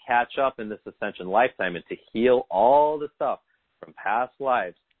really catch up in this ascension lifetime and to heal all the stuff from past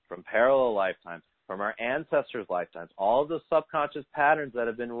lives, from parallel lifetimes, from our ancestors' lifetimes, all of those subconscious patterns that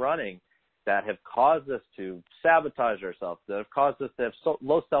have been running that have caused us to sabotage ourselves, that have caused us to have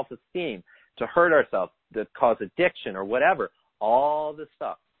low self-esteem, to hurt ourselves, that cause addiction or whatever, all this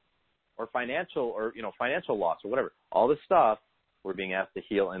stuff, or financial loss or whatever, all this stuff we're being asked to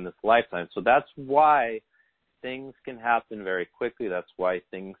heal in this lifetime. So that's why things can happen very quickly. That's why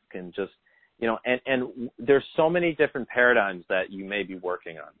things can just, and there's so many different paradigms that you may be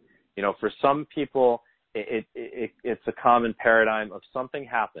working on. For some people, it's a common paradigm of something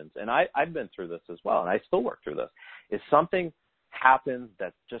happens, and I've been through this as well, and I still work through this. If something happens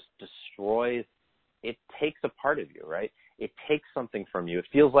that just destroys, it takes a part of you, right? It takes something from you. It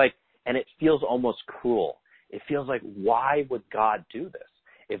feels like, and it feels almost cruel. It feels like, why would God do this?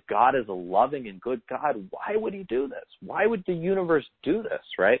 If God is a loving and good God, why would he do this? Why would the universe do this,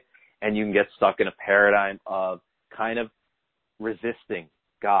 right? And you can get stuck in a paradigm of kind of resisting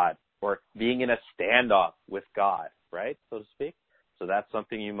God or being in a standoff with God, right, so to speak. So that's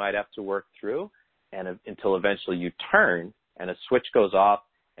something you might have to work through, and until eventually you turn and a switch goes off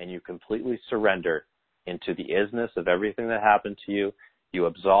and you completely surrender into the isness of everything that happened to you. You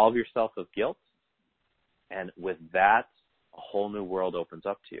absolve yourself of guilt, and with that, a whole new world opens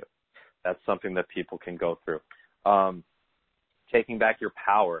up to you. That's something that people can go through. Taking back your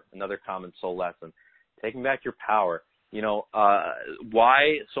power, another common soul lesson. Taking back your power.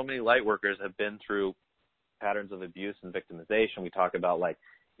 Why so many light workers have been through patterns of abuse and victimization. We talk about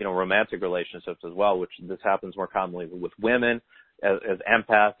romantic relationships as well, which this happens more commonly with women. As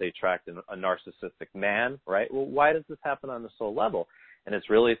empaths, they attract a narcissistic man, right? Well, why does this happen on the soul level? And it's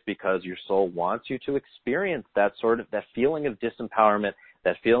because your soul wants you to experience that feeling of disempowerment,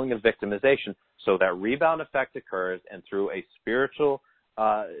 that feeling of victimization, so that rebound effect occurs, and through a spiritual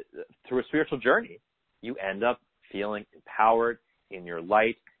journey, you end up feeling empowered in your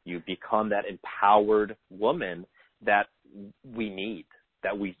light. You become that empowered woman that we need,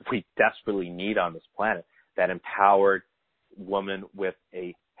 that we desperately need on this planet, that empowered woman with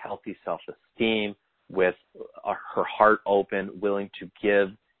a healthy self-esteem, with her heart open, willing to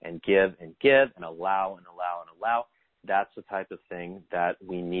give and give and give and allow and allow and allow. That's the type of thing that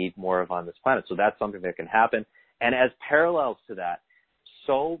we need more of on this planet. So that's something that can happen. And as parallels to that,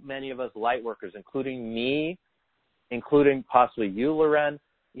 so many of us light workers, including me, including possibly you, Loren,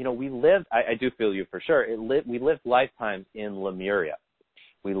 we lived, I do feel you for sure, we lived lifetimes in Lemuria.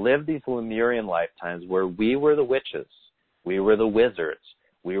 We lived these Lemurian lifetimes where we were the witches, we were the wizards,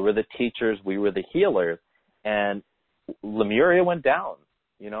 we were the teachers, we were the healers, and Lemuria went down,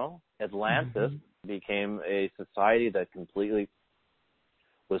 Atlantis became a society that completely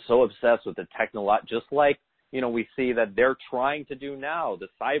was so obsessed with the technology, just like, we see that they're trying to do now, the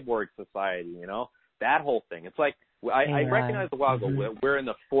cyborg society, that whole thing. It's like, I recognized a while ago, we're in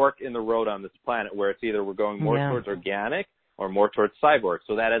the fork in the road on this planet where it's either we're going more towards organic or more towards cyborg.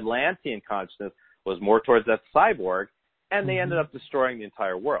 So that Atlantean consciousness was more towards that cyborg, and they ended up destroying the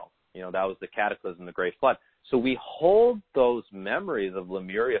entire world. That was the cataclysm, the Great Flood. So we hold those memories of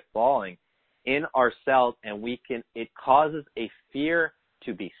Lemuria falling in ourselves, and it causes a fear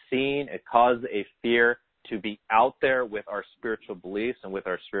to be seen. It causes a fear to be out there with our spiritual beliefs and with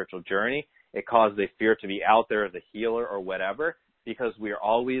our spiritual journey. It causes a fear to be out there as a healer or whatever, because we are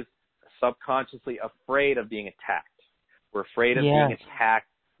always subconsciously afraid of being attacked. We're afraid of being attacked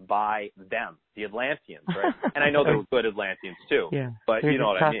by them, the Atlanteans, right? And I know there were good Atlanteans too, but you know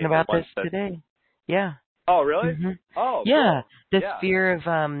what I mean. Talking about this today. Yeah. Oh, really? Oh, yeah. Cool. The fear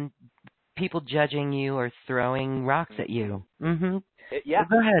of people judging you or throwing rocks at you. So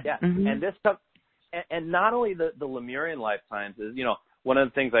go ahead. Yeah. And this stuff, and not only the Lemurian lifetimes is, one of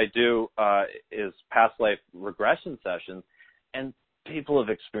the things I do is past life regression sessions, and people have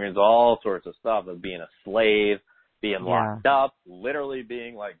experienced all sorts of stuff of being a slave, being locked up, literally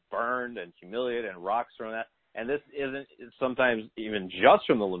being burned and humiliated and rocks thrown at. And this isn't sometimes even just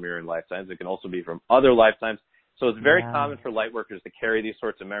from the Lemurian lifetimes. It can also be from other lifetimes. So it's very common for light workers to carry these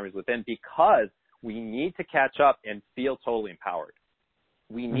sorts of memories within, because we need to catch up and feel totally empowered.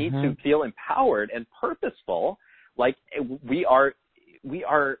 We need to feel empowered and purposeful, like we are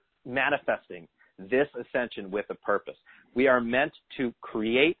manifesting this ascension with a purpose. We are meant to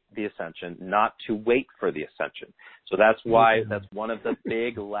create the ascension, not to wait for the ascension. So that's why that's one of the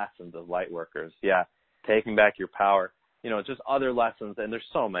big lessons of light workers. Yeah, taking back your power. Just other lessons, and there's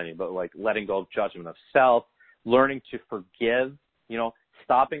so many, but letting go of judgment of self, learning to forgive,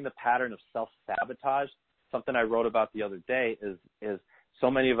 stopping the pattern of self-sabotage. Something I wrote about the other day is so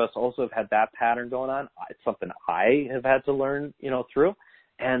many of us also have had that pattern going on. It's something I have had to learn, through.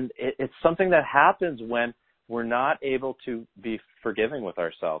 And it's something that happens when we're not able to be forgiving with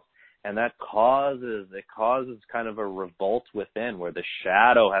ourselves. And that causes kind of a revolt within, where the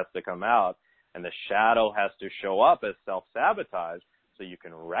shadow has to come out, and the shadow has to show up as self-sabotage, so you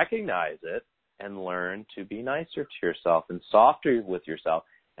can recognize it and learn to be nicer to yourself and softer with yourself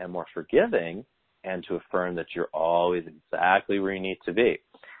and more forgiving, and to affirm that you're always exactly where you need to be.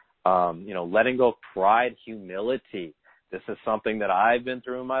 Letting go of pride, humility. This is something that I've been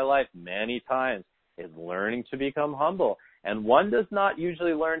through in my life many times, is learning to become humble. And one does not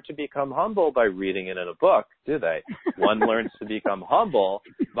usually learn to become humble by reading it in a book, do they? One learns to become humble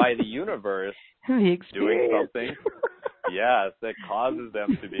by the universe doing something, that causes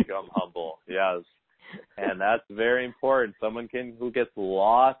them to become humble. Yes. And that's very important. Someone who gets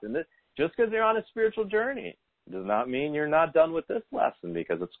lost in this, just because they're on a spiritual journey, does not mean you're not done with this lesson,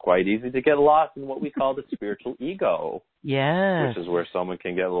 because it's quite easy to get lost in what we call the spiritual ego. Yeah. Which is where someone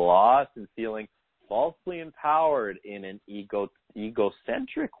can get lost in feeling falsely empowered in an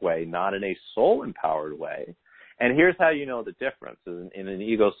egocentric way, not in a soul-empowered way. And here's how you know the difference. In an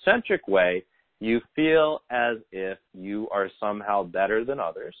egocentric way, you feel as if you are somehow better than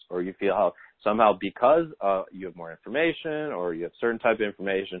others, or you feel how somehow because you have more information, or you have certain type of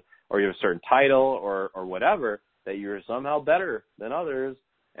information, or you have a certain title, or whatever, that you're somehow better than others,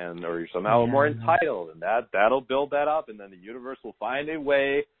 or you're somehow more entitled, and that'll build that up, and then the universe will find a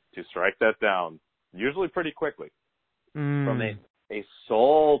way to strike that down, usually pretty quickly. From a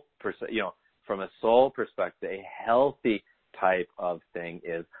soul from a soul perspective, a healthy type of thing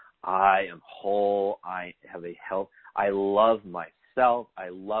is, I am whole, I have a health, I love myself, I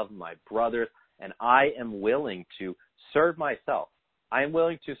love my brothers, and I am willing to serve myself. I am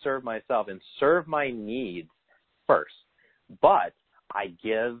willing to serve myself and serve my needs first. But I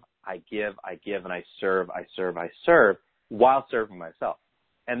give, and I serve while serving myself.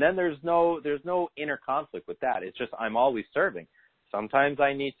 And then there's no inner conflict with that. It's just I'm always serving. Sometimes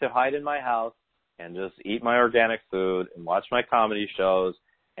I need to hide in my house and just eat my organic food and watch my comedy shows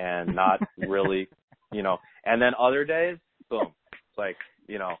and not really, and then other days, boom. It's like,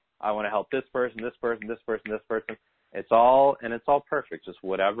 I want to help this person, this person, this person, this person. It's all perfect. Just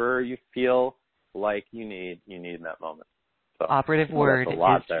whatever you feel like you need in that moment. So, operative word is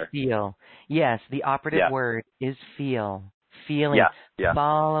there. feel. Yes, the operative word is feel. Feeling,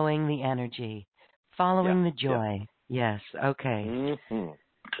 following the energy, following the joy. Yes, okay.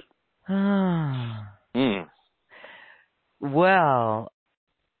 Well,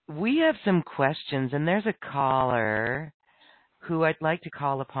 we have some questions, and there's a caller who I'd like to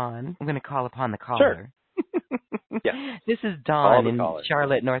call upon. I'm going to call upon the caller. Sure. This is Dawn in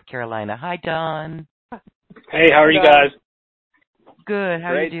Charlotte, North Carolina. Hi, Dawn. Hey, how are you guys? Good.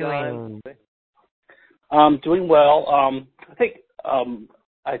 How are you doing? Doing well. I think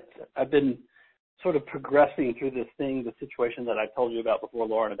I've been sort of progressing through the situation that I told you about before,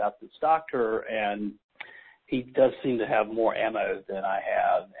 Lauren, about this doctor, and he does seem to have more ammo than I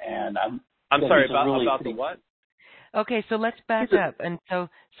have. And I'm sorry, about the what? Okay, so let's back up. And so,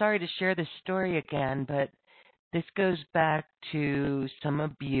 sorry to share this story again, but this goes back to some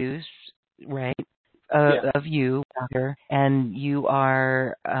abuse, right, of you, doctor, and you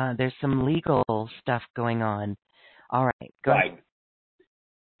are, there's some legal stuff going on. All right, go ahead.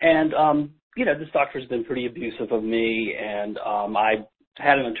 And, this doctor's been pretty abusive of me, and I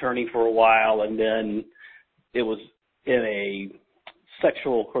had an attorney for a while, and then it was in a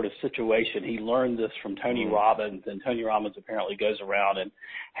sexual sort of situation. He learned this from Tony Robbins, and Tony Robbins apparently goes around and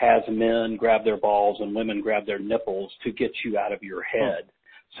has men grab their balls and women grab their nipples to get you out of your head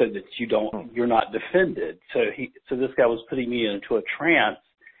so that you're not defended. So this guy was putting me into a trance,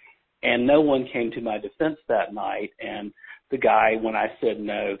 and no one came to my defense that night, and the guy, when I said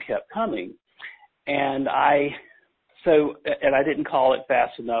no, kept coming. And I didn't call it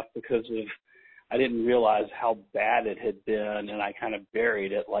fast enough because I didn't realize how bad it had been, and I kind of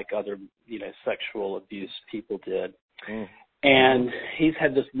buried it like other, sexual abuse people did. And he's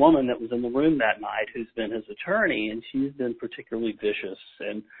had this woman that was in the room that night who's been his attorney, and she's been particularly vicious.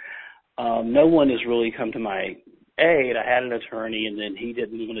 And no one has really come to my aid. I had an attorney, and then he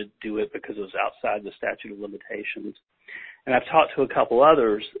didn't want to do it because it was outside the statute of limitations. And I've talked to a couple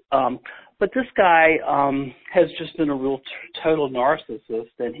others. But this guy has just been a real total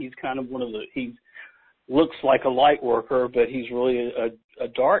narcissist, and he's kind of he looks like a light worker, but he's really a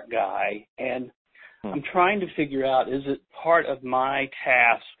dark guy. And I'm trying to figure out, is it part of my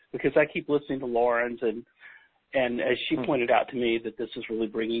task? Because I keep listening to Lauren's, and as she pointed out to me, that this is really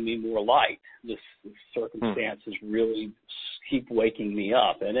bringing me more light. This circumstances really keep waking me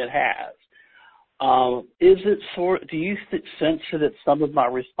up, and it has. Is it do you sense that it's some of my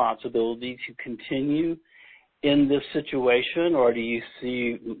responsibility to continue in this situation, or do you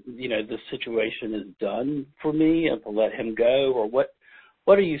see, this situation is done for me and to let him go, or what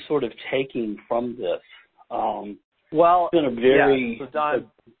are you sort of taking from this? Well, it's been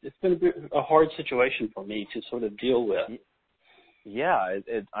it's been a hard situation for me to sort of deal with. Yeah,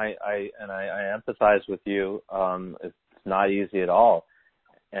 I empathize with you. It's not easy at all.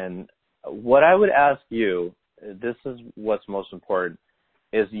 And what I would ask you, this is what's most important,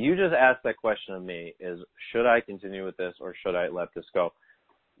 is you just asked that question of me, is should I continue with this or should I let this go?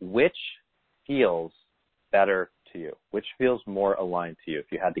 Which feels better to you? Which feels more aligned to you,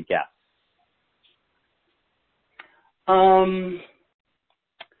 if you had to guess?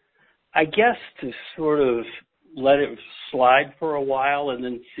 I guess to sort of let it slide for a while and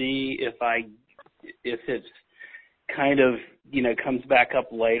then see if it's kind of, comes back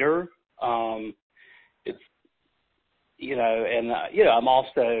up later. It's, I'm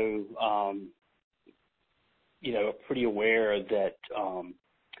also, pretty aware that,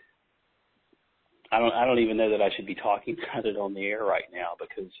 I don't even know that I should be talking about it on the air right now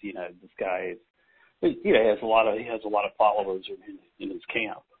because, this guy, he has a lot of followers in his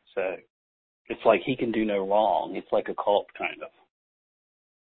camp. So it's like he can do no wrong. It's like a cult kind of.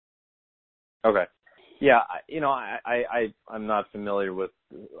 Okay. Yeah, I'm not familiar with,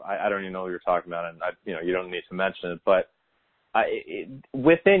 I don't even know what you're talking about, and you don't need to mention it, but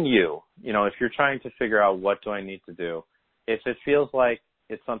within you, if you're trying to figure out what do I need to do, if it feels like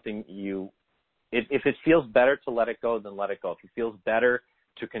it's something if it feels better to let it go, then let it go. If it feels better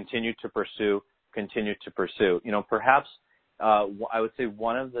to continue to pursue, continue to pursue. Perhaps I would say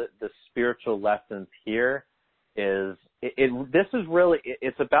one of the spiritual lessons here is this is really,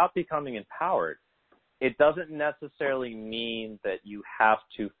 it's about becoming empowered. It doesn't necessarily mean that you have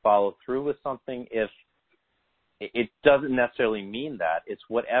to follow through with something if it doesn't necessarily mean that. It's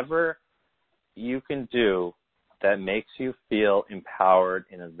whatever you can do that makes you feel empowered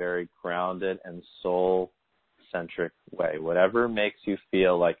in a very grounded and soul-centric way. Whatever makes you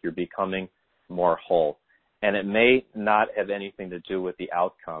feel like you're becoming more whole. And it may not have anything to do with the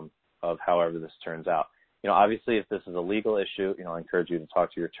outcome of however this turns out. Obviously, if this is a legal issue, I encourage you to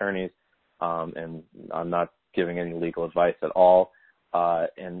talk to your attorneys. And I'm not giving any legal advice at all.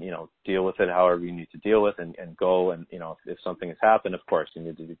 And deal with it however you need to deal with and go and, if something has happened, of course, you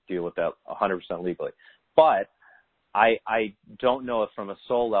need to deal with that 100% legally. But I don't know if from a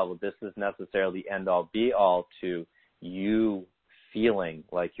soul level this is necessarily end all be all to you feeling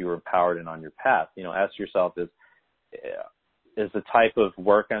like you were empowered and on your path. Ask yourself, is the type of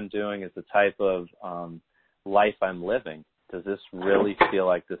work I'm doing, is the type of life I'm living, does this really feel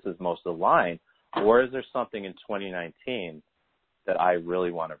like this is most aligned? Or is there something in 2019 that I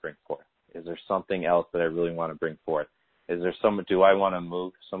really want to bring forth? Is there something else that I really want to bring forth? Do I want to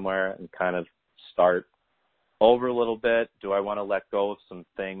move somewhere and kind of start over a little bit? Do I want to let go of some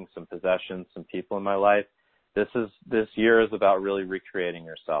things, some possessions, some people in my life? This year is about really recreating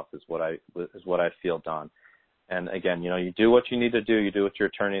yourself is what I feel, Don. And again, you do what you need to do. You do what your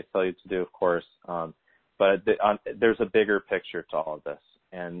attorneys tell you to do, of course. But there's a bigger picture to all of this.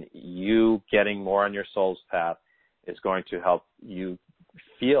 And you getting more on your soul's path is going to help you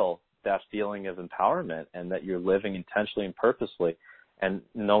feel that feeling of empowerment and that you're living intentionally and purposely and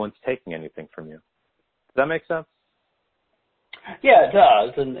no one's taking anything from you. Does that make sense? Yeah, it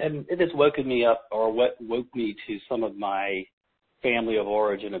does. And it has woken me up or woke me to some of my family of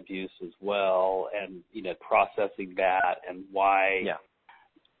origin abuse as well and, processing that and why. Yeah.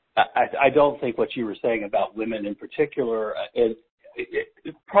 I don't think what you were saying about women in particular is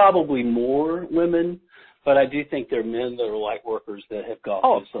probably more women, but I do think there are men that are light workers that have gone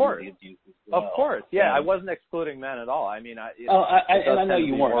through some of the abuse as well. Of course, yeah. I wasn't excluding men at all. I mean, I know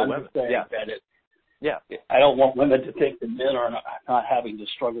you weren't. I'm just saying that yeah. I don't want women to think that men are not having to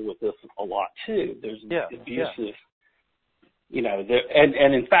struggle with this a lot too. There's abusive.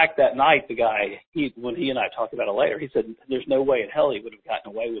 And in fact, that night, the guy, when he and I talked about it later, he said there's no way in hell he would have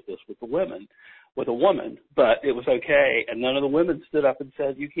gotten away with this with a woman, but it was okay. And none of the women stood up and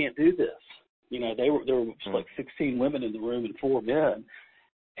said, you can't do this. There were like 16 women in the room and 4 men.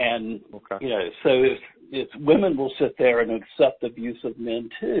 And, so if women will sit there and accept abuse of men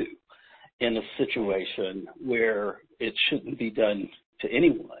too in a situation where it shouldn't be done to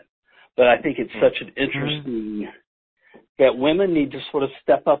anyone. But I think it's such an interesting that women need to sort of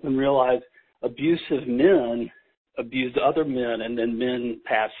step up and realize abusive men abuse other men and then men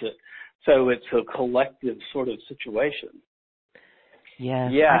pass it. So it's a collective sort of situation. Yeah,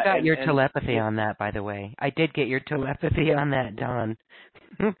 I got your telepathy on that, by the way. I did get your telepathy on that, Don.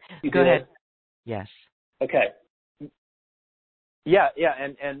 Go ahead. Yes. Okay. Yeah,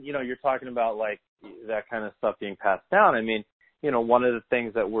 and you're talking about like that kind of stuff being passed down. I mean, one of the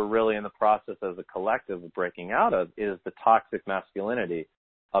things that we're really in the process as a collective of breaking out of is the toxic masculinity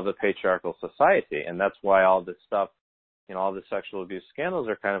of a patriarchal society. And that's why all this stuff, all the sexual abuse scandals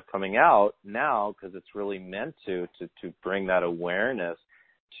are kind of coming out now because it's really meant to bring that awareness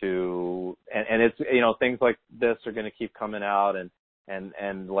to, and it's, things like this are going to keep coming out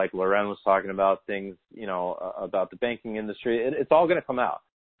and like Loren was talking about things, about the banking industry. It's all going to come out.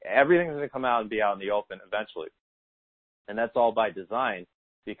 Everything's going to come out and be out in the open eventually. And that's all by design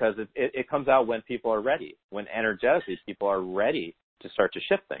because it comes out when people are ready, when energetically people are ready to start to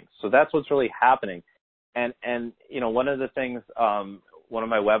shift things. So that's what's really happening. And one of the things, one of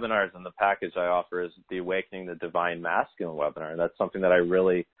my webinars in the package I offer is the Awakening the Divine Masculine webinar. And that's something that I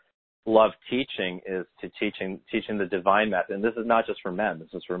really love teaching is to teaching the divine masculine. And this is not just for men.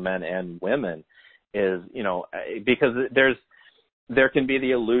 This is for men and women is, because there can be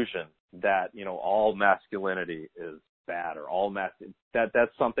the illusion that, all masculinity is bad or all masculine.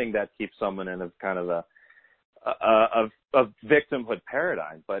 That's something that keeps someone in a kind of a victimhood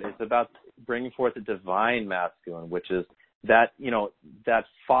paradigm. But it's about bringing forth a divine masculine, which is that, that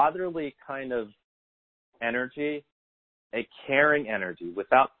fatherly kind of energy, a caring energy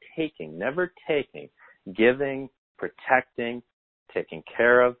without taking, never taking, giving, protecting, taking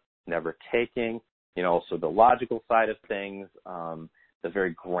care of, never taking, so the logical side of things, the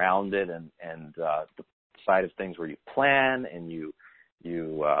very grounded and the side of things where you plan and you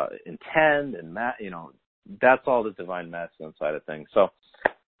intend and that's all the divine masculine side of things. So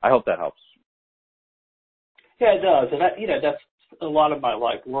I hope that helps. Yeah, it does. And that's a lot of my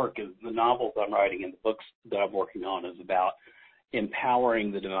life work is the novels I'm writing and the books that I'm working on is about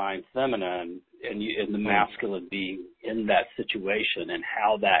empowering the divine feminine and the masculine being in that situation and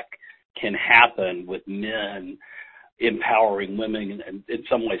how that can happen with men empowering women and in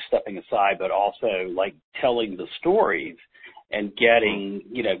some ways stepping aside, but also like telling the stories and getting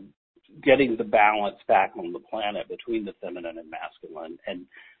the balance back on the planet between the feminine and masculine and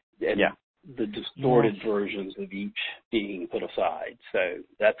the distorted versions of each being put aside. So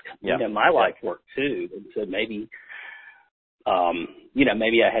that's my life work too. And so maybe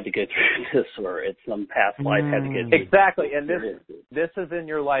maybe I had to go through this or at some past life had to go through exactly. And this is in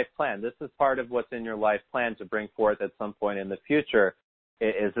your life plan. This is part of what's in your life plan to bring forth at some point in the future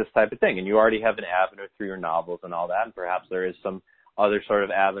is this type of thing. And you already have an avenue through your novels and all that. And perhaps there is some other sort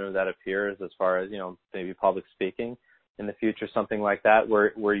of avenue that appears as far as, maybe public speaking in the future, something like that,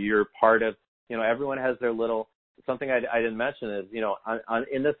 where you're part of, everyone has their little, something I didn't mention is,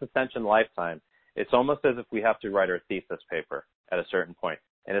 in this ascension lifetime, it's almost as if we have to write our thesis paper at a certain point.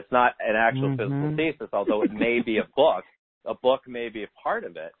 And it's not an actual physical thesis, although it may be a book. A book may be a part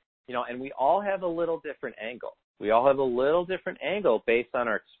of it, and we all have a little different angle. We all have a little different angle based on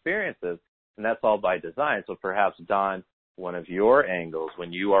our experiences, and that's all by design. So perhaps, Don, one of your angles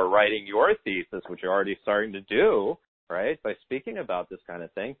when you are writing your thesis, which you're already starting to do, right, by speaking about this kind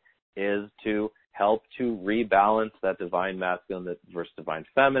of thing, is to help to rebalance that divine masculine versus divine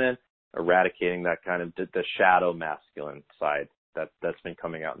feminine, eradicating that kind of the shadow masculine side that's been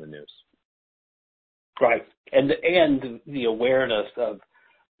coming out in the news. Right. And the awareness of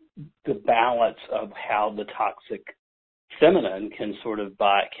the balance of how the toxic feminine can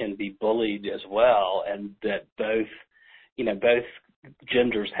can be bullied as well, and that both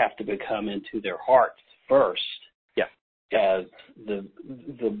genders have to become into their hearts first. Yeah. As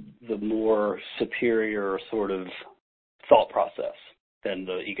the more superior sort of thought process than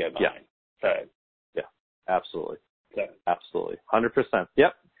the ego mind. Yeah. So. Yeah. Absolutely. So. Absolutely. 100%.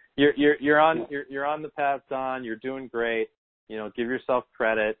 Yep. You're on the path, Don. You're doing great. Give yourself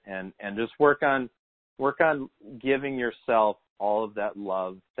credit and just work on giving yourself all of that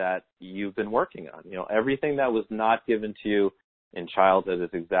love that you've been working on. Everything that was not given to you in childhood is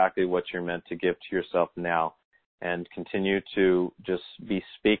exactly what you're meant to give to yourself now, and continue to just be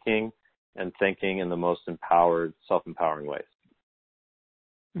speaking and thinking in the most empowered, self-empowering ways.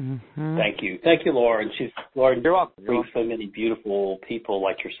 Mm-hmm. Thank you, Lauren. Lauren, you're welcome. Brings so many beautiful people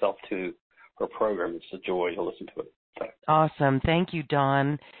like yourself to her program. It's a joy to listen to it. So. Awesome. Thank you,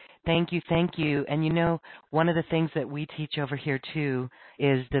 Dawn. Thank you. And one of the things that we teach over here too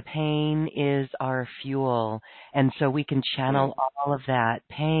is the pain is our fuel. And so we can channel all of that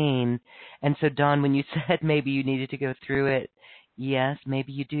pain. And so, Dawn, when you said maybe you needed to go through it, yes,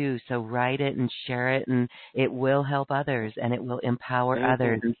 maybe you do. So write it and share it, and it will help others and it will empower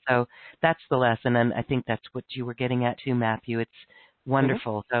others. And so that's the lesson. And I think that's what you were getting at too, Matthew. It's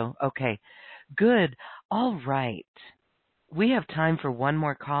wonderful. So, okay, good. All right. We have time for one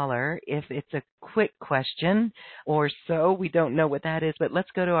more caller. If it's a quick question or so, we don't know what that is, but let's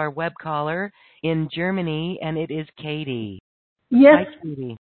go to our web caller in Germany, and it is Katie. Yes. Hi,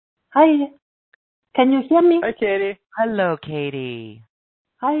 Katie. Hi. Can you hear me? Hi, Katie. Hello, Katie.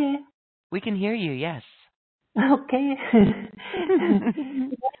 Hi. We can hear you, yes. Okay.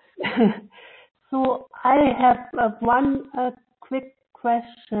 So I have one quick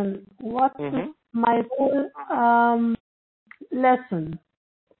question. What is my whole lesson?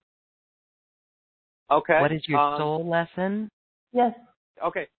 Okay. What is your soul lesson? Yes.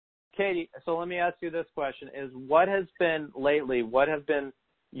 Okay. Katie, so let me ask you this question. What have been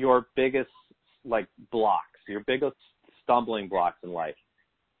your biggest blocks, your biggest stumbling blocks in life?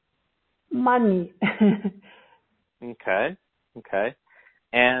 Money. Okay.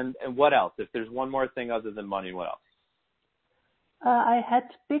 And what else? If there's one more thing other than money, what else? I had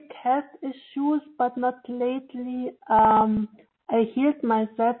big health issues, but not lately. I healed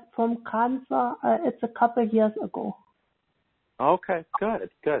myself from cancer. It's a couple years ago. Okay,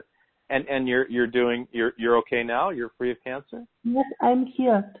 good. And you're okay now? You're free of cancer? Yes, I'm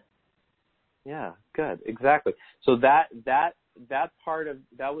healed. Yeah, good. Exactly. So that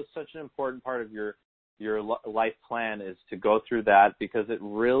was such an important part of your life plan, is to go through that, because it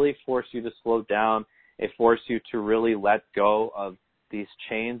really forced you to slow down. It forced you to really let go of these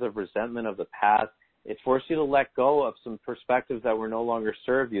chains of resentment of the past. It forced you to let go of some perspectives that were no longer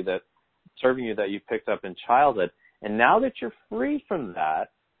serving you that you picked up in childhood. And now that you're free from that,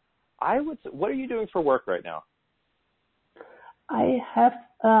 what are you doing for work right now? I have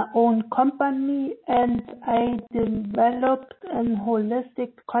own company, and I developed a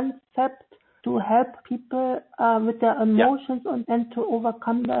holistic concept to help people with their emotions and to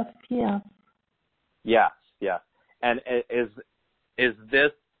overcome their fears. Yes, yeah. And is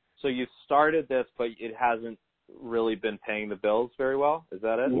this, so you started this, but it hasn't really been paying the bills very well? Is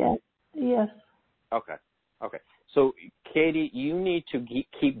that it? Yes. Okay. So, Katie, you need to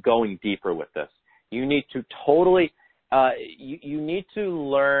keep going deeper with this. You need to totally, you need to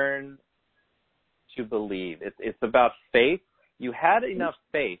learn to believe. It's about faith. You had enough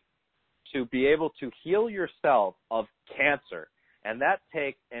faith to be able to heal yourself of cancer, and that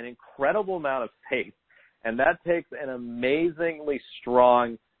takes an incredible amount of faith, and that takes an amazingly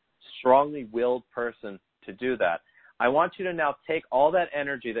strongly willed person to do that. I want you to now take all that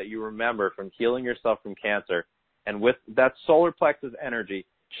energy that you remember from healing yourself from cancer, and with that solar plexus energy,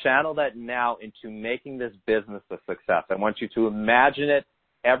 channel that now into making this business a success. I want you to imagine it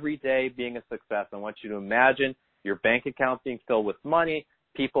every day being a success. I want you to imagine your bank account being filled with money,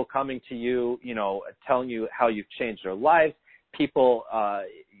 people coming to you, telling you how you've changed their lives, people,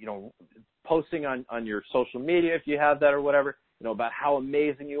 posting on your social media, if you have that or whatever, about how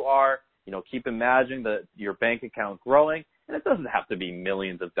amazing you are. Keep imagining your bank account growing. And it doesn't have to be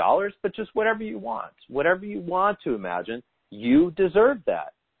millions of dollars, but just whatever you want. Whatever you want to imagine, you deserve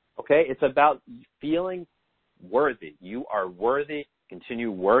that. Okay? It's about feeling worthy. You are worthy.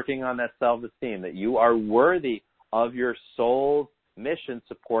 Continue working on that self-esteem, that you are worthy of your soul's mission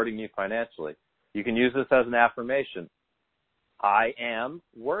supporting you financially. You can use this as an affirmation. I am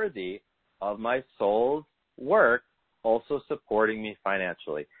worthy of my soul's work also supporting me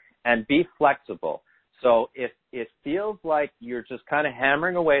financially. And be flexible. So if it feels like you're just kind of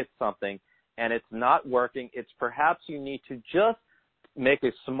hammering away at something and it's not working, it's perhaps you need to just make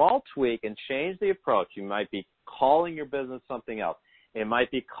a small tweak and change the approach. You might be calling your business something else. It might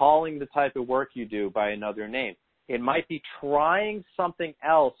be calling the type of work you do by another name. It might be trying something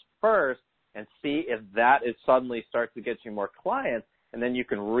else first and see if that is suddenly starts to get you more clients, and then you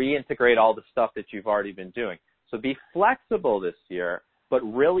can reintegrate all the stuff that you've already been doing. So be flexible this year, but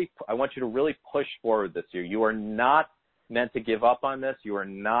really, I want you to really push forward this year. You are not meant to give up on this. You are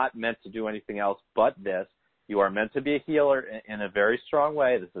not meant to do anything else but this. You are meant to be a healer in a very strong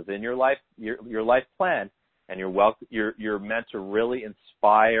way. This is in your life plan, and you're meant to really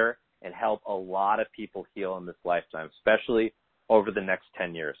inspire and help a lot of people heal in this lifetime, especially over the next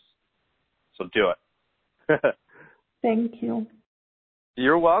 10 years. So do it. Thank you.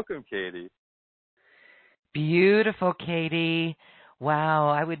 You're welcome, Katie. Beautiful, Katie. Wow,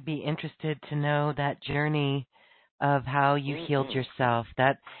 I would be interested to know that journey of how you healed yourself.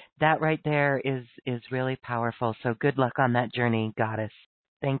 That right there is really powerful. So good luck on that journey, Goddess.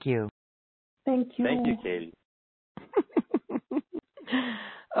 Thank you. Thank you. Thank you, Katie.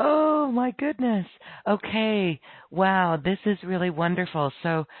 Oh, my goodness. Okay. Wow, this is really wonderful.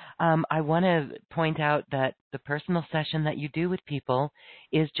 So I want to point out that the personal session that you do with people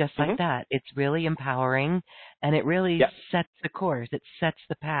is just like that. It's really empowering, and it really sets the course. It sets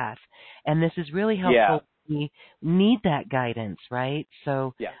the path. And this is really helpful. We need that guidance, right?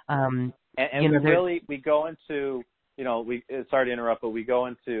 So, and we go into, sorry to interrupt, but we go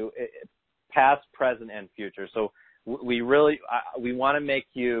into past, present, and future. So we want to make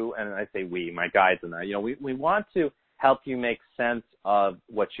you, and I say we, my guides and I, we want to help you make sense of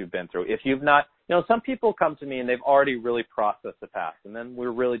what you've been through. If you've not, some people come to me and they've already really processed the past, and then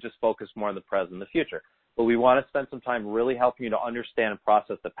we're really just focused more on the present and the future. But we want to spend some time really helping you to understand and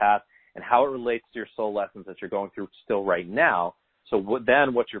process the past and how it relates to your soul lessons that you're going through still right now. So what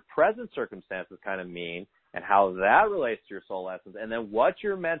your present circumstances kind of mean and how that relates to your soul lessons, and then what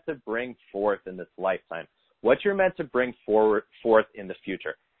you're meant to bring forth in this lifetime. What you're meant to bring forth in the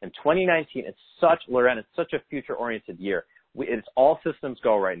future. In 2019, it's such a future-oriented year. It's all systems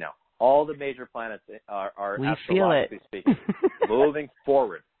go right now. All the major planets are astrologically speaking, moving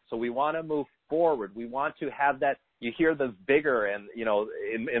forward. So we want to move forward. We want to have that. You hear the vigor and,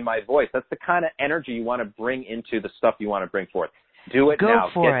 in my voice. That's the kind of energy you want to bring into the stuff you want to bring forth. Do it Go now.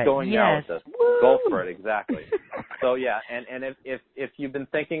 for Get it. going now Yes. with this. Woo! Go for it. Exactly. So yeah, and if you've been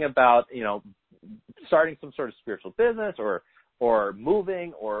thinking about, starting some sort of spiritual business or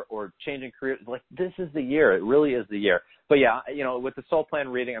moving or changing careers, like, this is the year. It really is the year. But yeah, with the Soul Plan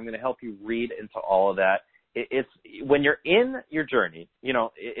reading, I'm going to help you read into all of that. It's when you're in your journey,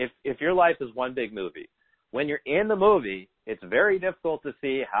 if your life is one big movie, when you're in the movie, it's very difficult to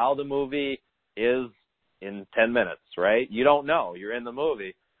see how the movie is in 10 minutes, right? You don't know. You're in the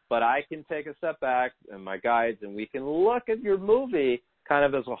movie. But I can take a step back and my guides, and we can look at your movie kind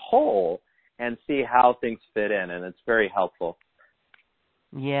of as a whole and see how things fit in, and it's very helpful.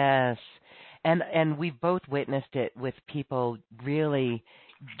 Yes. And we've both witnessed it with people really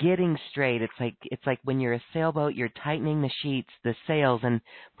getting straight. It's like when you're a sailboat, you're tightening the sheets, the sails, and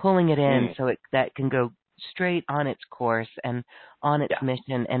pulling it in so that can go straight on its course and on its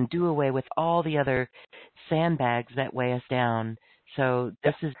mission, and do away with all the other sandbags that weigh us down. So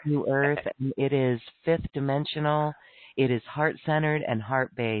this is New Earth, and it is fifth dimensional. It is heart-centered and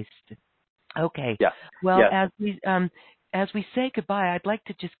heart-based. Okay. Yeah. Well, as we say goodbye, I'd like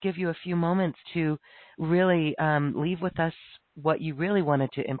to just give you a few moments to really leave with us what you really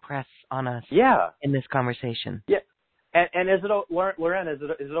wanted to impress on us in this conversation. Yeah. And is it, Loren, is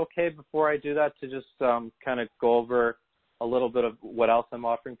it okay before I do that to just kind of go over a little bit of what else I'm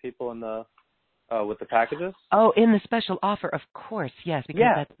offering people in the with the packages? Oh, in the special offer, of course, yes, because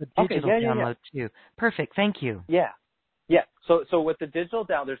that's the digital download too. Perfect, thank you. Yeah. So with the digital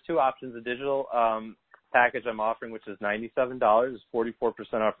there's two options. The digital package I'm offering, which is $97, is 44%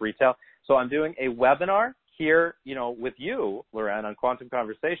 off retail. So I'm doing a webinar here, with you, Loren, on Quantum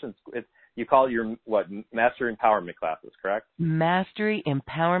Conversations. You call it your Mastery Empowerment classes, correct? Mastery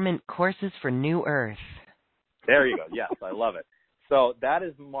Empowerment Courses for New Earth. There you go. Yes, I love it. So that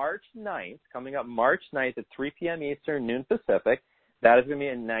is March 9th, coming up March 9th at 3 p.m. Eastern, noon Pacific. That is going to be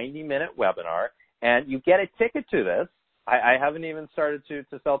a 90-minute webinar, and you get a ticket to this. I haven't even started to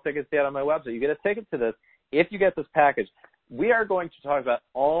sell tickets yet on my website. You get a ticket to this if you get this package. We are going to talk about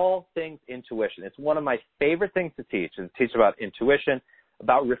all things intuition. It's one of my favorite things to teach, and teach about intuition,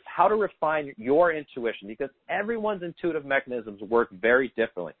 about how to refine your intuition, because everyone's intuitive mechanisms work very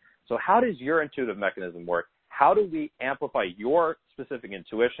differently. So how does your intuitive mechanism work? How do we amplify your specific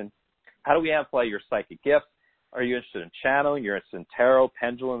intuition? How do we amplify your psychic gifts? Are you interested in channeling? You're interested in tarot,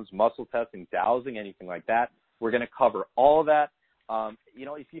 pendulums, muscle testing, dowsing, anything like that? We're going to cover all of that.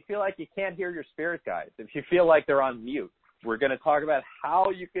 If you feel like you can't hear your spirit guides, if you feel like they're on mute, we're going to talk about how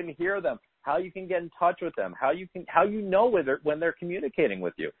you can hear them, how you can get in touch with them, how you know when they're communicating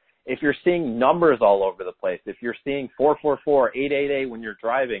with you. If you're seeing numbers all over the place, if you're seeing 444, 888 when you're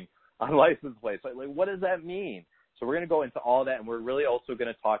driving on license plates, like what does that mean? So we're going to go into all that, and we're really also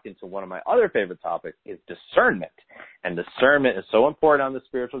going to talk into one of my other favorite topics, is discernment. And discernment is so important on the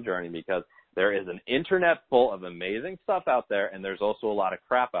spiritual journey because there is an internet full of amazing stuff out there, and there's also a lot of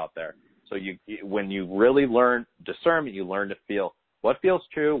crap out there. So when you really learn discernment, you learn to feel what feels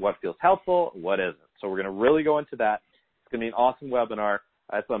true, what feels helpful, what isn't. So we're going to really go into that. It's going to be an awesome webinar.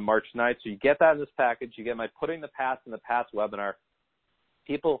 That's on March 9th. So you get that in this package. You get my Putting the Past in the Past webinar.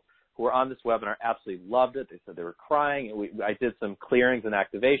 People who were on this webinar absolutely loved it. They said they were crying. I did some clearings and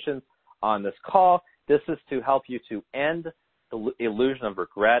activations on this call. This is to help you to end the illusion of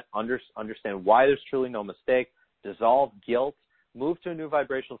regret, understand why there's truly no mistake, dissolve guilt, move to a new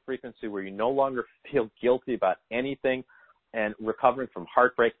vibrational frequency where you no longer feel guilty about anything, and recovering from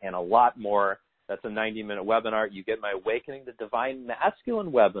heartbreak and a lot more. That's a 90-minute webinar. You get my Awakening the Divine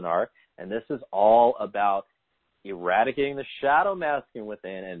Masculine webinar, and this is all about eradicating the shadow masculine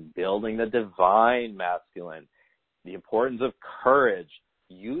within and building the divine masculine. The importance of courage,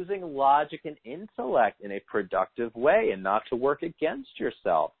 using logic and intellect in a productive way and not to work against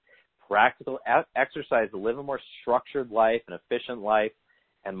yourself. Practical exercise to live a more structured life, an efficient life,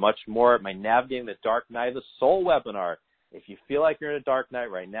 and much more. My Navigating the Dark Night of the Soul webinar. If you feel like you're in a dark night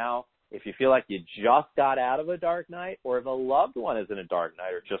right now, if you feel like you just got out of a dark night, or if a loved one is in a dark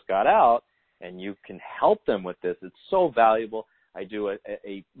night or just got out, and you can help them with this, it's so valuable. I do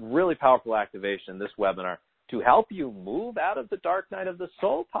a really powerful activation in this webinar to help you move out of the dark night of the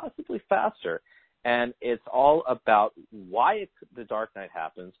soul, possibly faster. And it's all about why the dark night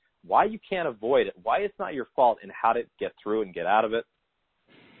happens, why you can't avoid it, why it's not your fault, and how to get through and get out of it.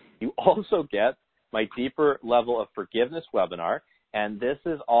 You also get my Deeper Level of Forgiveness webinar, and this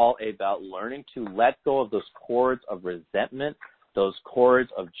is all about learning to let go of those cords of resentment, those cords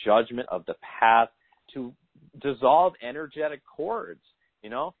of judgment of the past, to dissolve energetic cords,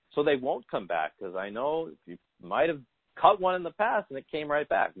 so they won't come back. Because I know you might have cut one in the past and it came right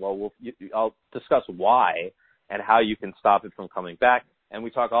back. Well, I'll discuss why and how you can stop it from coming back. And we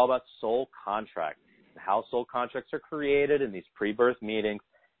talk all about soul contracts and how soul contracts are created in these pre-birth meetings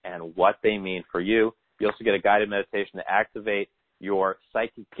and what they mean for you. You also get a guided meditation to activate your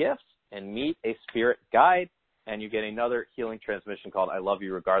psychic gifts and meet a spirit guide. And you get another healing transmission called I Love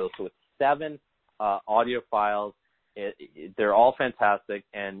You Regardless. So it's 7 audio files. They're all fantastic.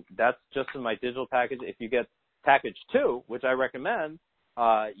 And that's just in my digital package. If you get package 2, which I recommend,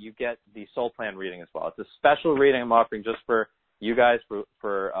 you get the soul plan reading as well. It's a special reading I'm offering just for you guys,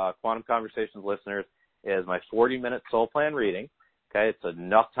 for Quantum Conversations listeners, is my 40-minute soul plan reading. Okay, it's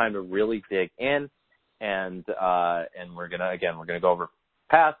enough time to really dig in, and we're gonna go over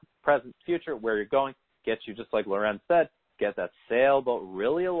past, present, future, where you're going, get you, just like Loren said, get that sailboat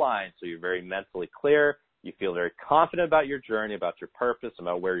really aligned so you're very mentally clear, you feel very confident about your journey, about your purpose,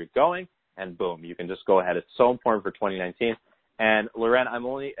 about where you're going, and boom, you can just go ahead. It's so important for 2019. And Loren, I'm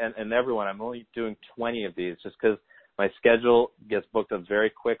only doing 20 of these just because my schedule gets booked up very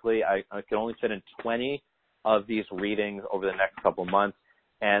quickly. I can only fit in 20 of these readings over the next couple months.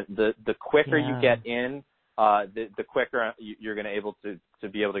 And the quicker you get in, the quicker you're going to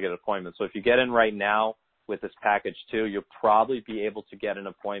be able to get an appointment. So if you get in right now with this package 2, you'll probably be able to get an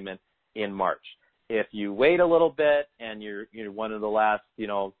appointment in March. If you wait a little bit and you're one of the last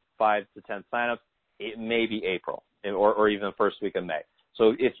 5 to 10 signups, it may be April or even the first week of May.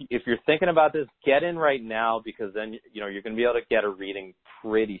 So if you're thinking about this, get in right now, because then you're going to be able to get a reading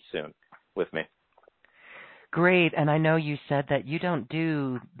pretty soon with me. Great. And I know you said that you don't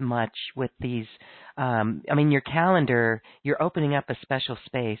do much with these. Your calendar, you're opening up a special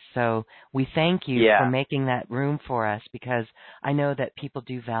space. So we thank you for making that room for us, because I know that people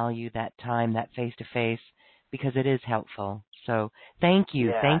do value that time, that face-to-face, because it is helpful. So thank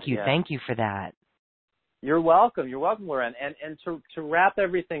you. Thank you for that. You're welcome. You're welcome, Loren. And to wrap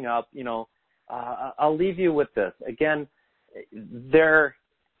everything up, I'll leave you with this. Again,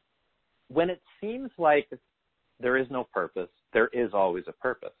 when it seems like there is no purpose, there is always a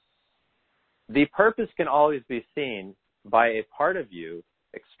purpose. The purpose can always be seen by a part of you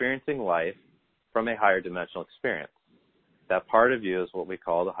experiencing life from a higher dimensional experience. That part of you is what we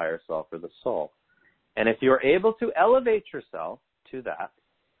call the higher self or the soul. And if you're able to elevate yourself to that,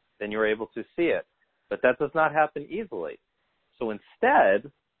 then you're able to see it. But that does not happen easily. So instead,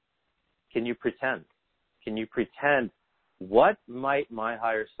 can you pretend? Can you pretend, what might my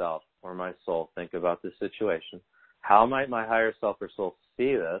higher self or my soul think about this situation? How might my higher self or soul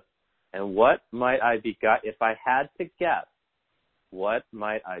see this? And what might I be if I had to guess, what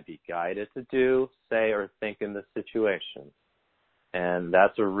might I be guided to do, say, or think in this situation? And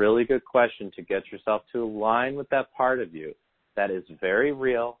that's a really good question to get yourself to align with that part of you that is very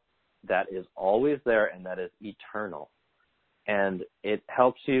real, that is always there, and that is eternal. And it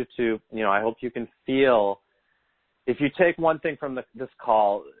helps you to, I hope you can feel, if you take one thing from this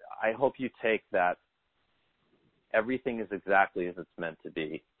call, I hope you take that everything is exactly as it's meant to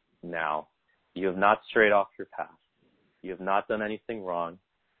be now. You have not strayed off your path. You have not done anything wrong.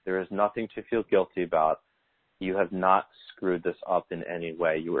 There is nothing to feel guilty about. You have not screwed this up in any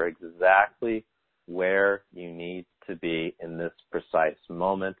way. You are exactly where you need to be in this precise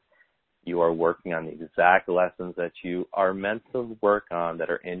moment. You are working on the exact lessons that you are meant to work on, that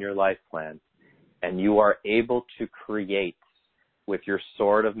are in your life plan. And you are able to create with your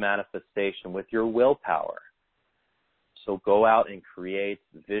sword of manifestation, with your willpower. So go out and create,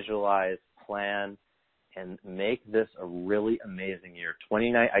 visualize, plan, and make this a really amazing year.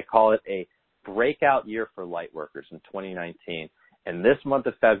 I call it a breakout year for light workers in 2019. And this month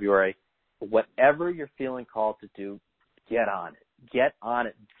of February, whatever you're feeling called to do, get on it. Get on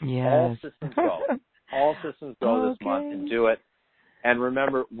it. Yes. All systems go. All systems go this month, and do it. And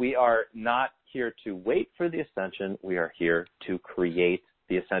remember, we are not here to wait for the ascension. We are here to create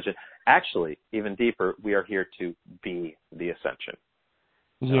the ascension. Actually, even deeper, we are here to be the ascension.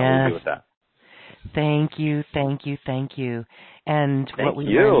 Yes. I'll leave you with that. Thank you, thank you, thank you. And thank what we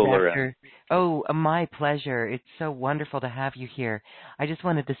you, learned after, my pleasure. It's so wonderful to have you here. I just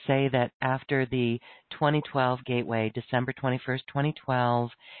wanted to say that after the 2012 Gateway, December 21st, 2012,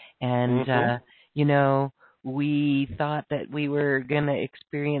 and, we thought that we were going to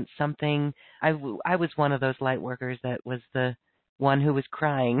experience something. I was one of those light workers that was the one who was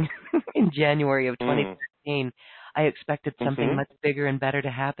crying in January of 2013. I expected something much bigger and better to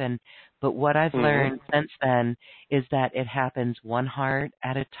happen. But what I've learned since then is that it happens one heart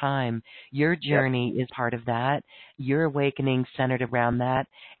at a time. Your journey is part of that. Your awakening centered around that.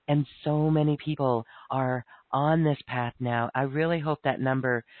 And so many people are on this path now. I really hope that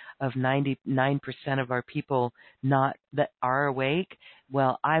number of 99% of our people that are awake,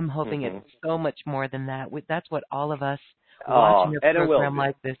 Well, I'm hoping Mm-hmm. it's so much more than that. That's what all of us watching a And it will program be.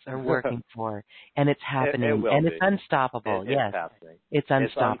 like this are working for, and it's happening, It will and be. it's unstoppable. It's Yes, happening. it's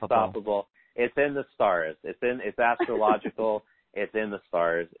unstoppable. It's unstoppable. It's in the stars. It's astrological. It's in the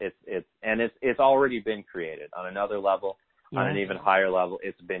stars. It's already been created on another level, on an even higher level.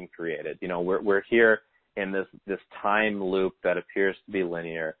 It's been created. You know, we're here in this time loop that appears to be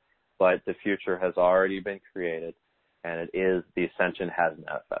linear, but the future has already been created, and the ascension has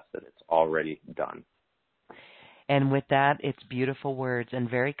manifested. It's already done. And with that, it's beautiful words and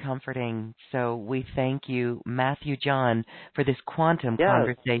very comforting. So we thank you, Matthew John, for this quantum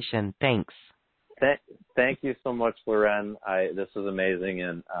conversation. Thanks. Thank you so much, Loren. This is amazing,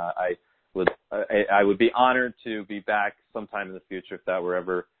 and I would be honored to be back sometime in the future if that were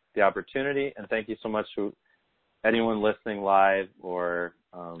ever the opportunity. And thank you so much to anyone listening live or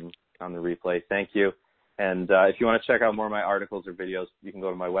on the replay. Thank you. And if you want to check out more of my articles or videos, you can go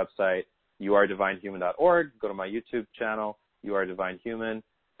to my website, youaredivinehuman.org. Go to my YouTube channel, You Are Divine Human,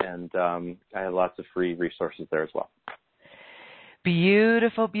 and I have lots of free resources there as well.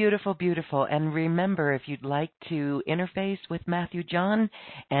 Beautiful, beautiful, beautiful. And remember, if you'd like to interface with Matthew John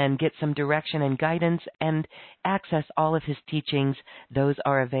and get some direction and guidance and access all of his teachings, those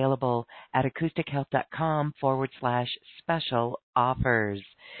are available at acoustichealth.com/special offers.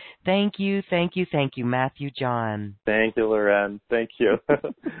 Thank you, thank you, thank you, Matthew John. Thank you, Loren. Thank you.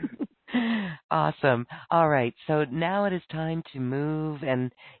 Awesome. All right. So now it is time to move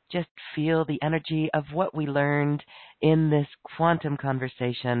and just feel the energy of what we learned in this quantum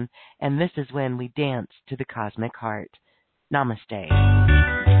conversation. And this is when we dance to the cosmic heart. Namaste.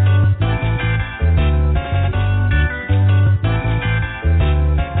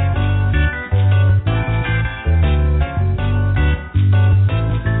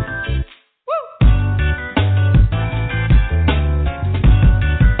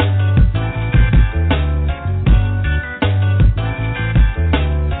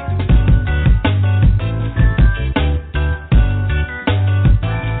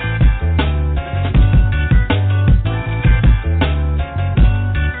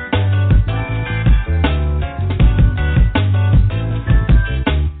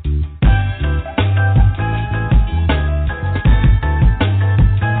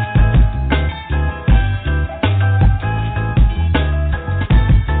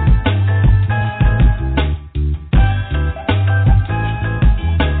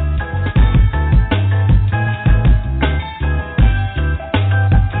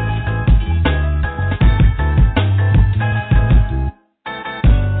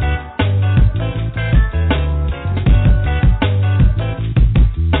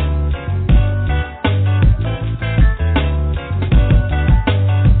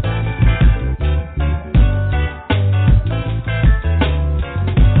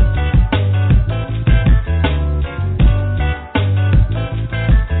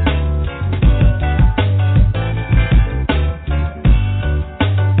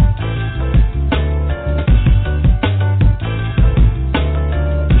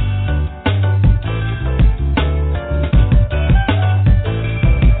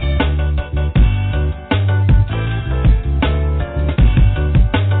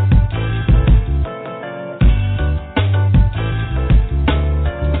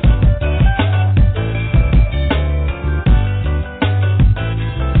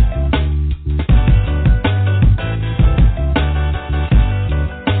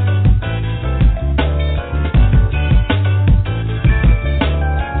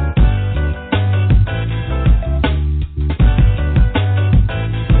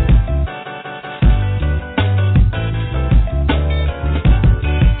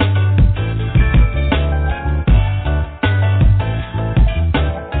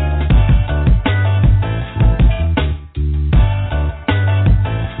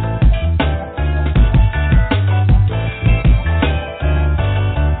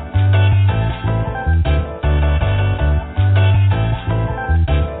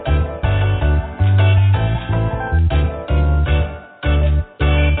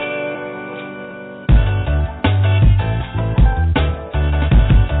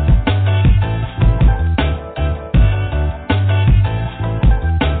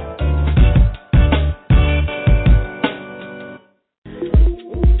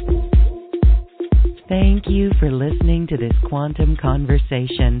 Thank you for listening to this quantum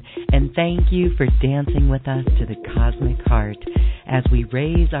conversation, and thank you for dancing with us to the cosmic heart. As we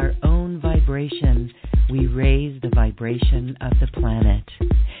raise our own vibration, we raise the vibration of the planet.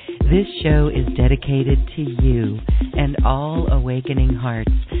 This show is dedicated to you and all awakening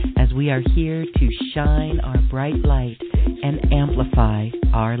hearts as we are here to shine our bright light and amplify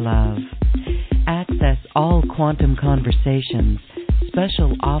our love. Access all quantum conversations,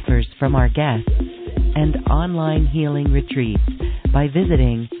 special offers from our guests, and online healing retreats by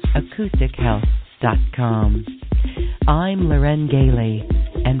visiting acoustichealth.com. I'm Loren Gailey,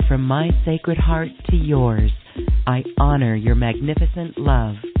 and from my sacred heart to yours, I honor your magnificent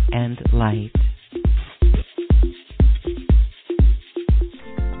love and light.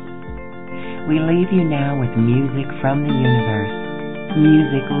 We leave you now with music from the universe.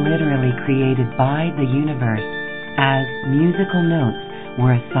 Music literally created by the universe as musical notes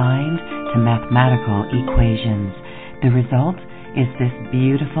were assigned to mathematical equations. The result is this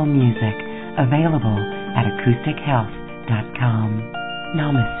beautiful music available at acoustichealth.com.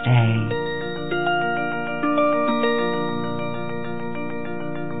 Namaste.